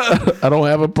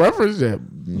have a preference yet.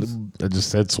 I just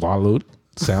said swallowed.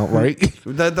 Sound right?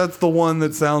 That's the one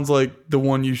that sounds like the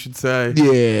one you should say.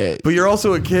 Yeah. But you're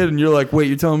also a kid, and you're like, wait,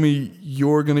 you're telling me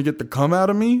you're gonna get the cum out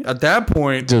of me? At that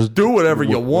point, just do whatever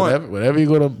you want.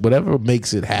 Whatever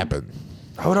makes it happen.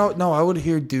 I would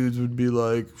hear dudes would be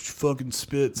like, she fucking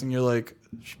spits, and you're like,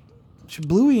 she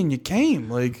blew you and you came.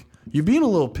 Like, you're being a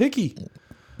little picky.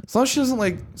 As long as she doesn't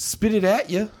like spit it at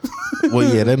you.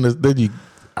 Well, yeah, then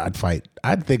I'd fight.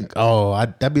 I'd think,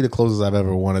 that'd be the closest I've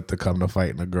ever wanted to come to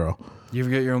fighting a girl. You ever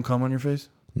get your own cum on your face?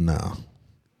 No.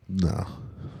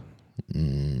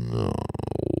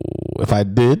 If I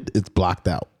did, it's blocked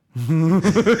out. You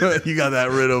got that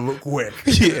rid of quick.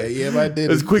 Yeah. If I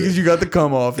did, as quick as you got the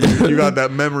cum off, you got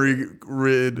that memory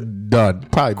rid. Done.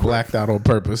 Probably blacked out on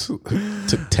purpose.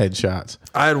 Took 10 shots.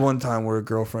 I had one time where a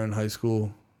girlfriend in high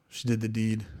school, she did the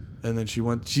deed, and then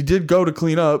she did go to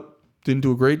clean up, didn't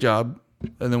do a great job,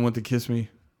 and then went to kiss me.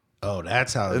 Oh,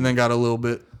 that's how. And then got a little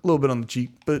bit on the cheek,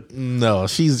 but no,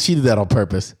 she did that on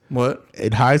purpose. What?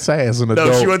 In hindsight, as an adult,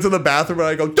 no, she went to the bathroom and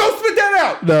I go, "Don't spit that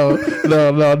out."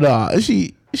 No.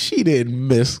 She didn't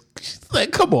miss. She's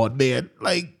like, come on, man.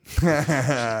 Like now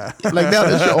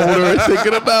that you're older and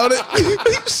thinking about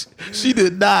it, she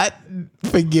did not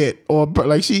forget. Or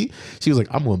like she was like,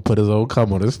 I'm gonna put his own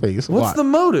cum on his face. What's the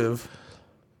motive?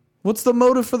 What's the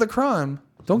motive for the crime?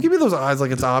 Don't give me those eyes like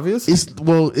it's obvious.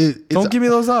 Don't give me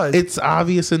those eyes. It's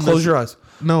obvious. Close your eyes.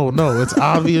 No, it's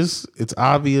obvious. It's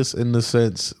obvious in the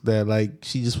sense that like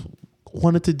she just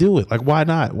wanted to do it. Like, why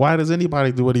not? Why does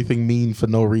anybody do anything mean for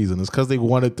no reason? It's because they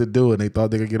wanted to do it and they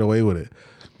thought they could get away with it.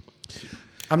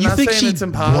 I'm not saying it's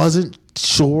impossible. Wasn't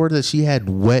sure that she had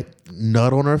wet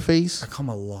nut on her face? I come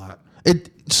a lot.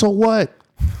 So what?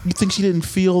 You think she didn't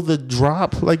feel the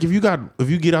drop? Like if you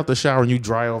get out the shower and you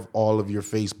dry off all of your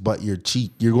face but your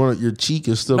cheek, your cheek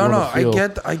is still going to feel.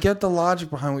 I get the logic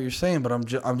behind what you're saying, but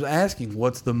I'm asking,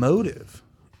 what's the motive?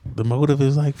 The motive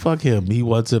is like, fuck him. He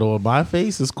wants it on my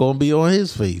face. It's going to be on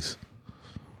his face.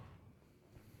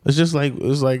 It's just like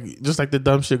the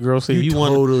dumb shit girls say. You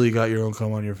totally got your own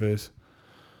cum on your face.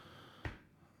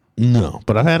 No,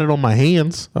 but I've had it on my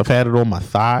hands. I've had it on my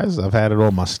thighs. I've had it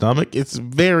on my stomach. It's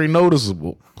very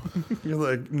noticeable. You're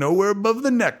like, nowhere above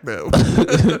the neck, though.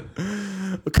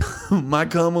 My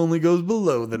cum only goes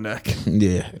below the neck.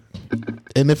 Yeah.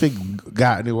 And if it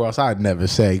got anywhere else, I'd never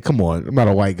say, come on, I'm not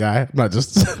a white guy. I'm not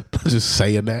just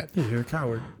saying that. Yeah, you're a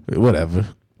coward. Whatever.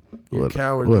 You're a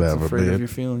coward Whatever, that's afraid man. of your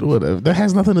feelings. Whatever. That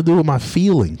has nothing to do with my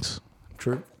feelings.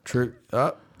 Trick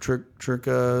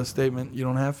statement. You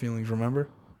don't have feelings, remember?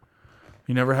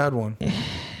 You never had one.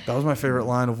 That was my favorite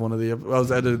line of one of the. I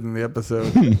was editing the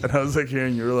episode, and I was like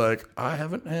hearing you were like, I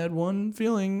haven't had one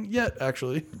feeling yet,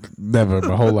 actually. Never in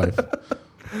my whole life.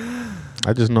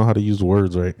 I just know how to use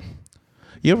words right.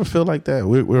 You ever feel like that?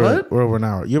 We're over an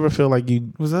hour. You ever feel like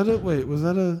you... Was that a... Wait, was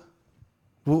that a...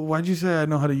 Well, why'd you say I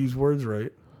know how to use words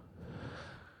right?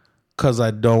 Because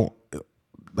I don't...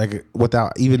 Like,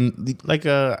 without even... Like,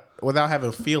 without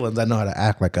having feelings, I know how to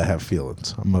act like I have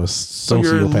feelings. I'm a sociopath. So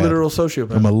you're a literal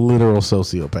sociopath. I'm a literal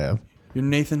sociopath. You're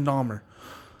Nathan Dahmer.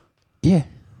 Yeah.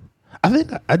 I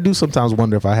think I do sometimes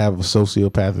wonder if I have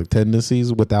sociopathic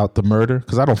tendencies without the murder,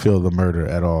 because I don't feel the murder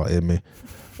at all in me.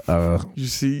 You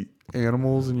see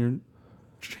animals and your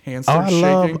hands start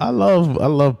shaking? I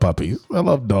love puppies. I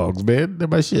love dogs, man. They're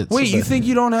my shit. Wait, you think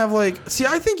you don't have like... See,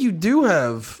 I think you do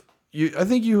have... I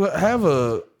think you have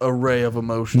a array of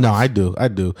emotions. No, I do.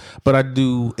 But I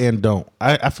do and don't.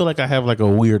 I feel like I have like a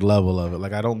weird level of it.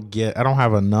 Like I don't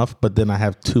have enough, but then I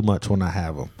have too much when I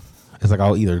have them. It's like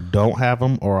I'll either don't have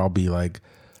them or I'll be like,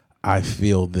 I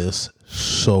feel this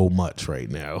so much right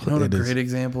now. You know what a great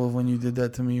example of when you did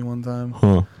that to me one time?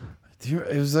 Huh.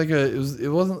 It was like it was a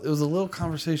little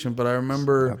conversation, but I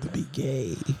remember... Not to be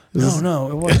gay.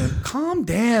 No, it wasn't. Calm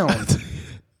down.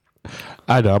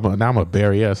 I know. Now I'm a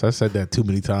Barry S. I said that too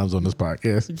many times on this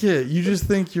podcast. Yeah, you just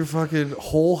think your fucking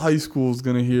whole high school is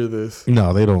gonna hear this.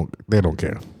 No, they don't. They don't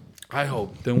care. I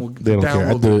hope. Then they don't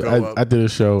care. I did a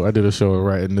show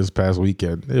right in this past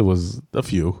weekend. It was a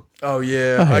few. Oh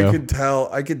yeah, I could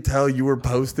tell you were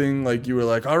posting like you were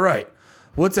like, all right,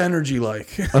 what's energy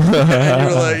like?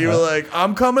 And you were like,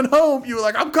 I'm coming home. You were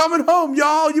like, I'm coming home,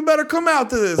 y'all. You better come out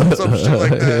to this or some shit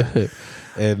like that.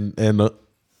 And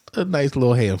a nice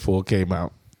little handful came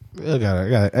out. I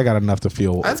got enough to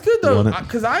feel. That's good though,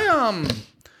 because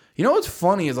you know what's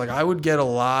funny is like I would get a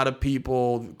lot of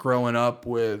people growing up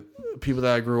with people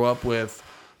that I grew up with.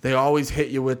 They always hit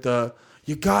you with the,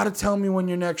 you got to tell me when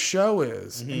your next show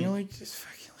is, and you're like, just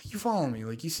fucking, like, you follow me,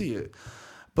 like you see it.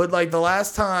 But like the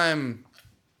last time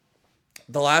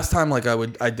like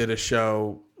I did a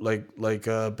show like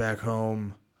back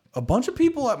home. A bunch of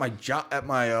people at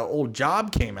my old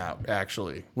job came out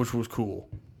actually, which was cool.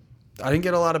 I didn't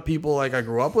get a lot of people like I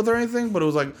grew up with or anything, but it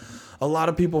was like a lot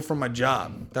of people from my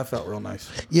job. That felt real nice.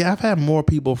 Yeah, I've had more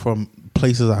people from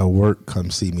places I work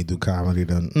come see me do comedy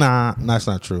than... Nah, that's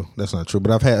not true. That's not true.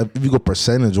 But I've had, if you go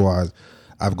percentage wise,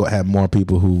 I've had more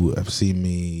people who have seen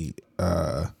me,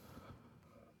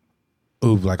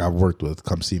 who like I've worked with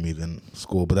come see me than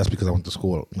school. But that's because I went to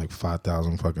school with like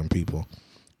 5,000 fucking people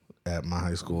at my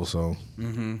high school. So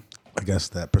I guess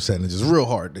that percentage is real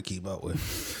hard to keep up with.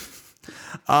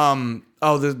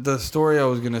 The story I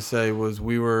was gonna say was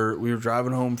we were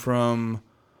driving home from,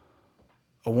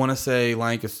 I want to say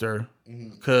Lancaster,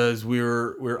 because I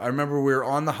remember we were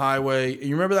on the highway.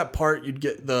 You remember that part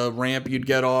the ramp you'd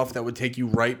get off that would take you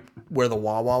right where the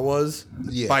Wawa was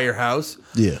by your house?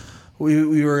 Yeah.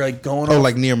 We were like going off. Oh,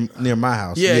 like near my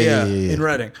house. Yeah, in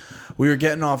Reading. We were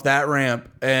getting off that ramp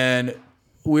and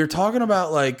we were talking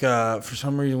about like, for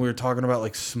some reason we were talking about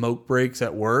like smoke breaks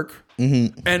at work.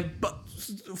 And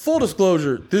full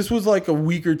disclosure, this was like a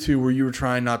week or two where you were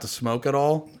trying not to smoke at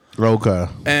all. Okay.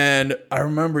 And I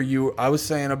remember I was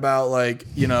saying about like,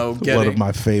 you know, getting one of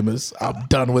my famous, I'm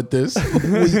done with this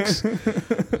weeks.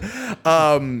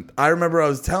 I remember I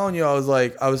was telling you,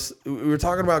 we were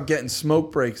talking about getting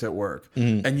smoke breaks at work.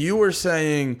 And you were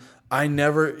saying,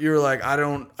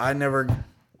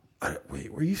 wait,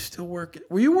 were you still working?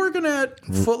 Were you working at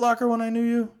Foot Locker when I knew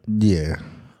you? Yeah.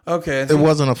 Okay. It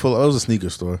wasn't it was a sneaker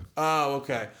store. Oh,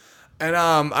 okay. And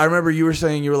I remember you were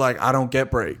saying, you were like, I don't get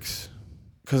breaks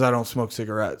because I don't smoke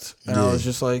cigarettes. And I was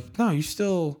just like, no, you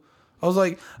still... I was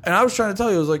like... And I was trying to tell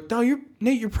you, I was like, no,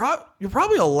 Nate, you're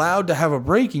probably allowed to have a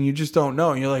break and you just don't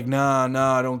know. And you're like, nah,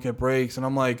 I don't get breaks. And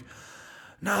I'm like,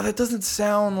 nah, that doesn't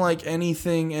sound like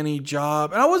any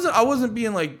job. And I wasn't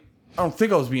being like... I don't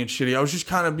think I was being shitty. I was just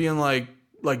kind of being like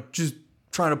just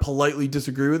trying to politely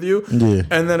disagree with you. Yeah.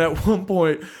 And then at one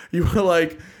point you were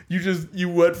like, you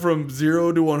went from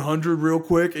 0 to 100 real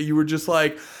quick. And you were just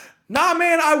like, nah,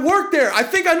 man, I work there. I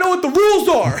think I know what the rules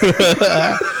are.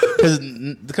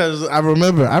 Because I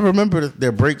remember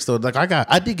their breaks though. Like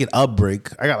I did get a break.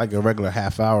 I got like a regular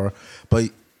half hour, but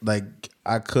like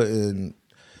I couldn't.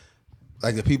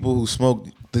 Like the people who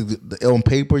smoked on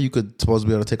paper, you could supposed to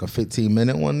be able to take a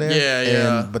 15-minute one there.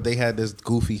 Yeah. But they had this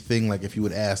goofy thing. Like if you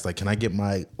would ask, like, can I get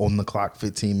my on the clock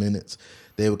 15 minutes?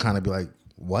 They would kind of be like,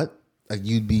 what? Like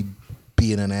you'd be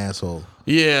being an asshole.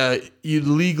 Yeah, you'd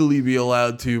legally be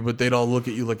allowed to, but they'd all look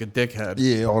at you like a dickhead.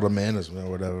 Yeah, all the management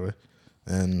or whatever.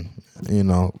 And, you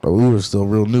know, we were still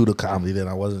real new to comedy then.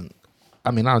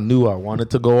 I knew I wanted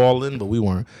to go all in, but we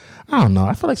weren't. I don't know.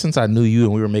 I feel like since I knew you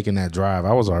and we were making that drive,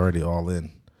 I was already all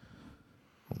in.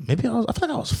 I feel like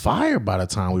I was fired by the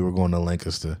time we were going to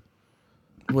Lancaster.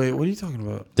 Wait, what are you talking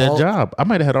about? That job, I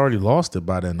might have had already lost it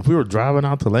by then. If we were driving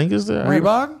out to Lancaster.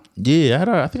 Reebok?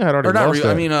 Yeah, I think I had already Or not lost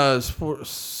that. I mean,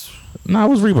 sports. No, it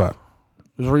was Reebok.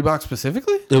 Was Reebok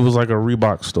specifically? It was like a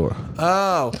Reebok store.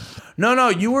 Oh. No,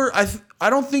 you were, I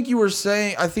don't think you were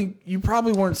saying, I think you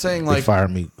probably weren't saying They like.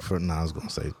 fired me for, I was going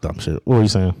to say dumb shit. What were you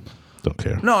saying? Don't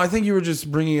care. No, I think you were just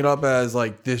bringing it up as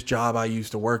like this job I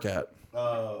used to work at.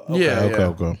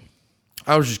 Okay.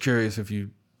 I was just curious if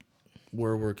you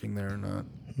were working there or not.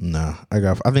 Nah, I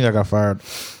think I got fired.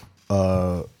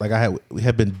 We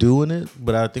had been doing it,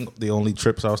 but I think the only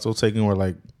trips I was still taking were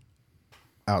like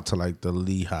out to like the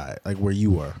Lehigh, like where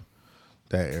you were.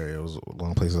 That area was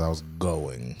one of the places I was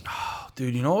going.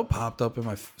 Dude, you know what popped up in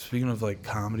my, speaking of like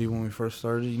comedy when we first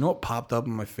started, you know what popped up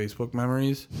in my Facebook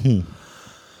memories?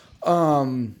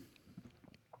 When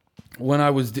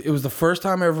it was the first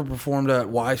time I ever performed at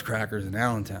Wisecrackers in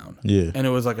Allentown. Yeah. And it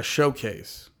was like a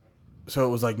showcase. So it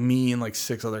was like me and like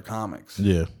 6 other comics.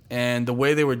 Yeah. And the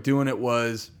way they were doing it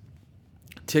was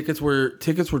tickets were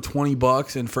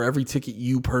 $20, and for every ticket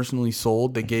you personally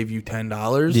sold, they gave you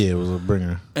 $10. Yeah, it was a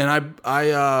bringer. And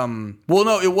well,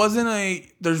 no, it wasn't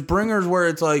there's bringers where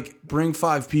it's like bring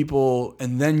 5 people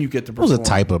and then you get to It perform. was a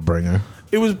type of bringer.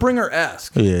 It was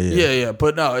bringer-esque. Yeah.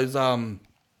 But no, it's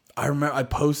I remember I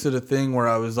posted a thing where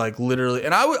I was like literally,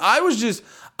 and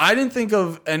I didn't think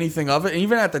of anything of it. And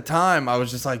even at the time, I was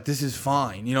just like, this is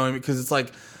fine. You know what I mean? Because it's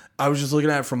like, I was just looking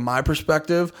at it from my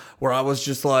perspective, where I was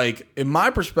just like, in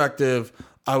my perspective,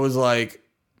 I was like,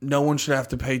 no one should have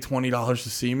to pay $20 to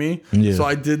see me. Yeah. So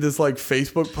I did this like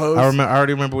Facebook post. I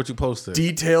already remember what you posted.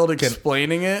 Detailed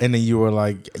explaining it. And then you were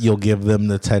like, you'll give them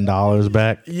the $10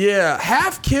 back. Yeah,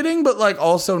 half kidding, but like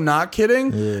also not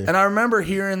kidding. Yeah. And I remember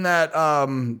hearing that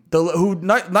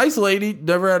nice lady,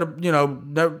 never had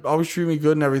never, always treated me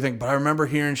good and everything. But I remember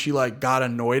hearing she like got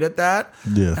annoyed at that.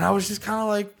 Yeah. And I was just kind of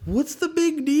like, what's the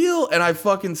big deal? And I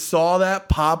fucking saw that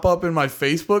pop up in my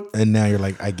Facebook. And now you're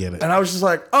like, I get it. And I was just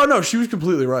like, oh no, she was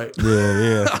completely right.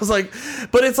 Yeah. I was like,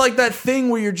 but it's like that thing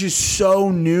where you're just so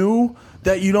new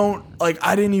that you don't like.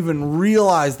 I didn't even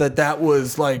realize that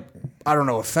was like, I don't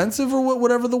know, offensive or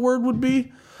whatever the word would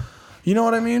be. You know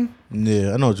what I mean?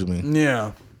 Yeah, I know what you mean.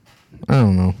 Yeah. I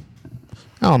don't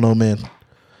know, man.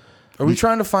 Are we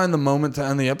trying to find the moment to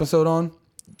end the episode on?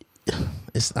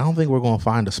 I don't think we're going to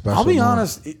find a special I'll be moment.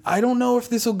 honest. I don't know if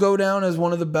this will go down as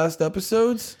one of the best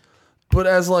episodes, but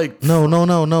as like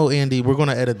No, Andy. We're going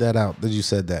to edit that out that you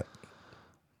said that.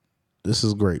 This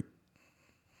is great.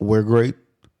 We're great.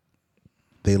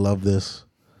 They love this.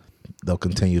 They'll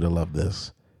continue to love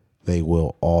this. They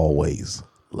will always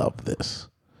love this.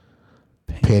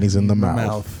 Panties in the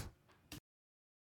mouth.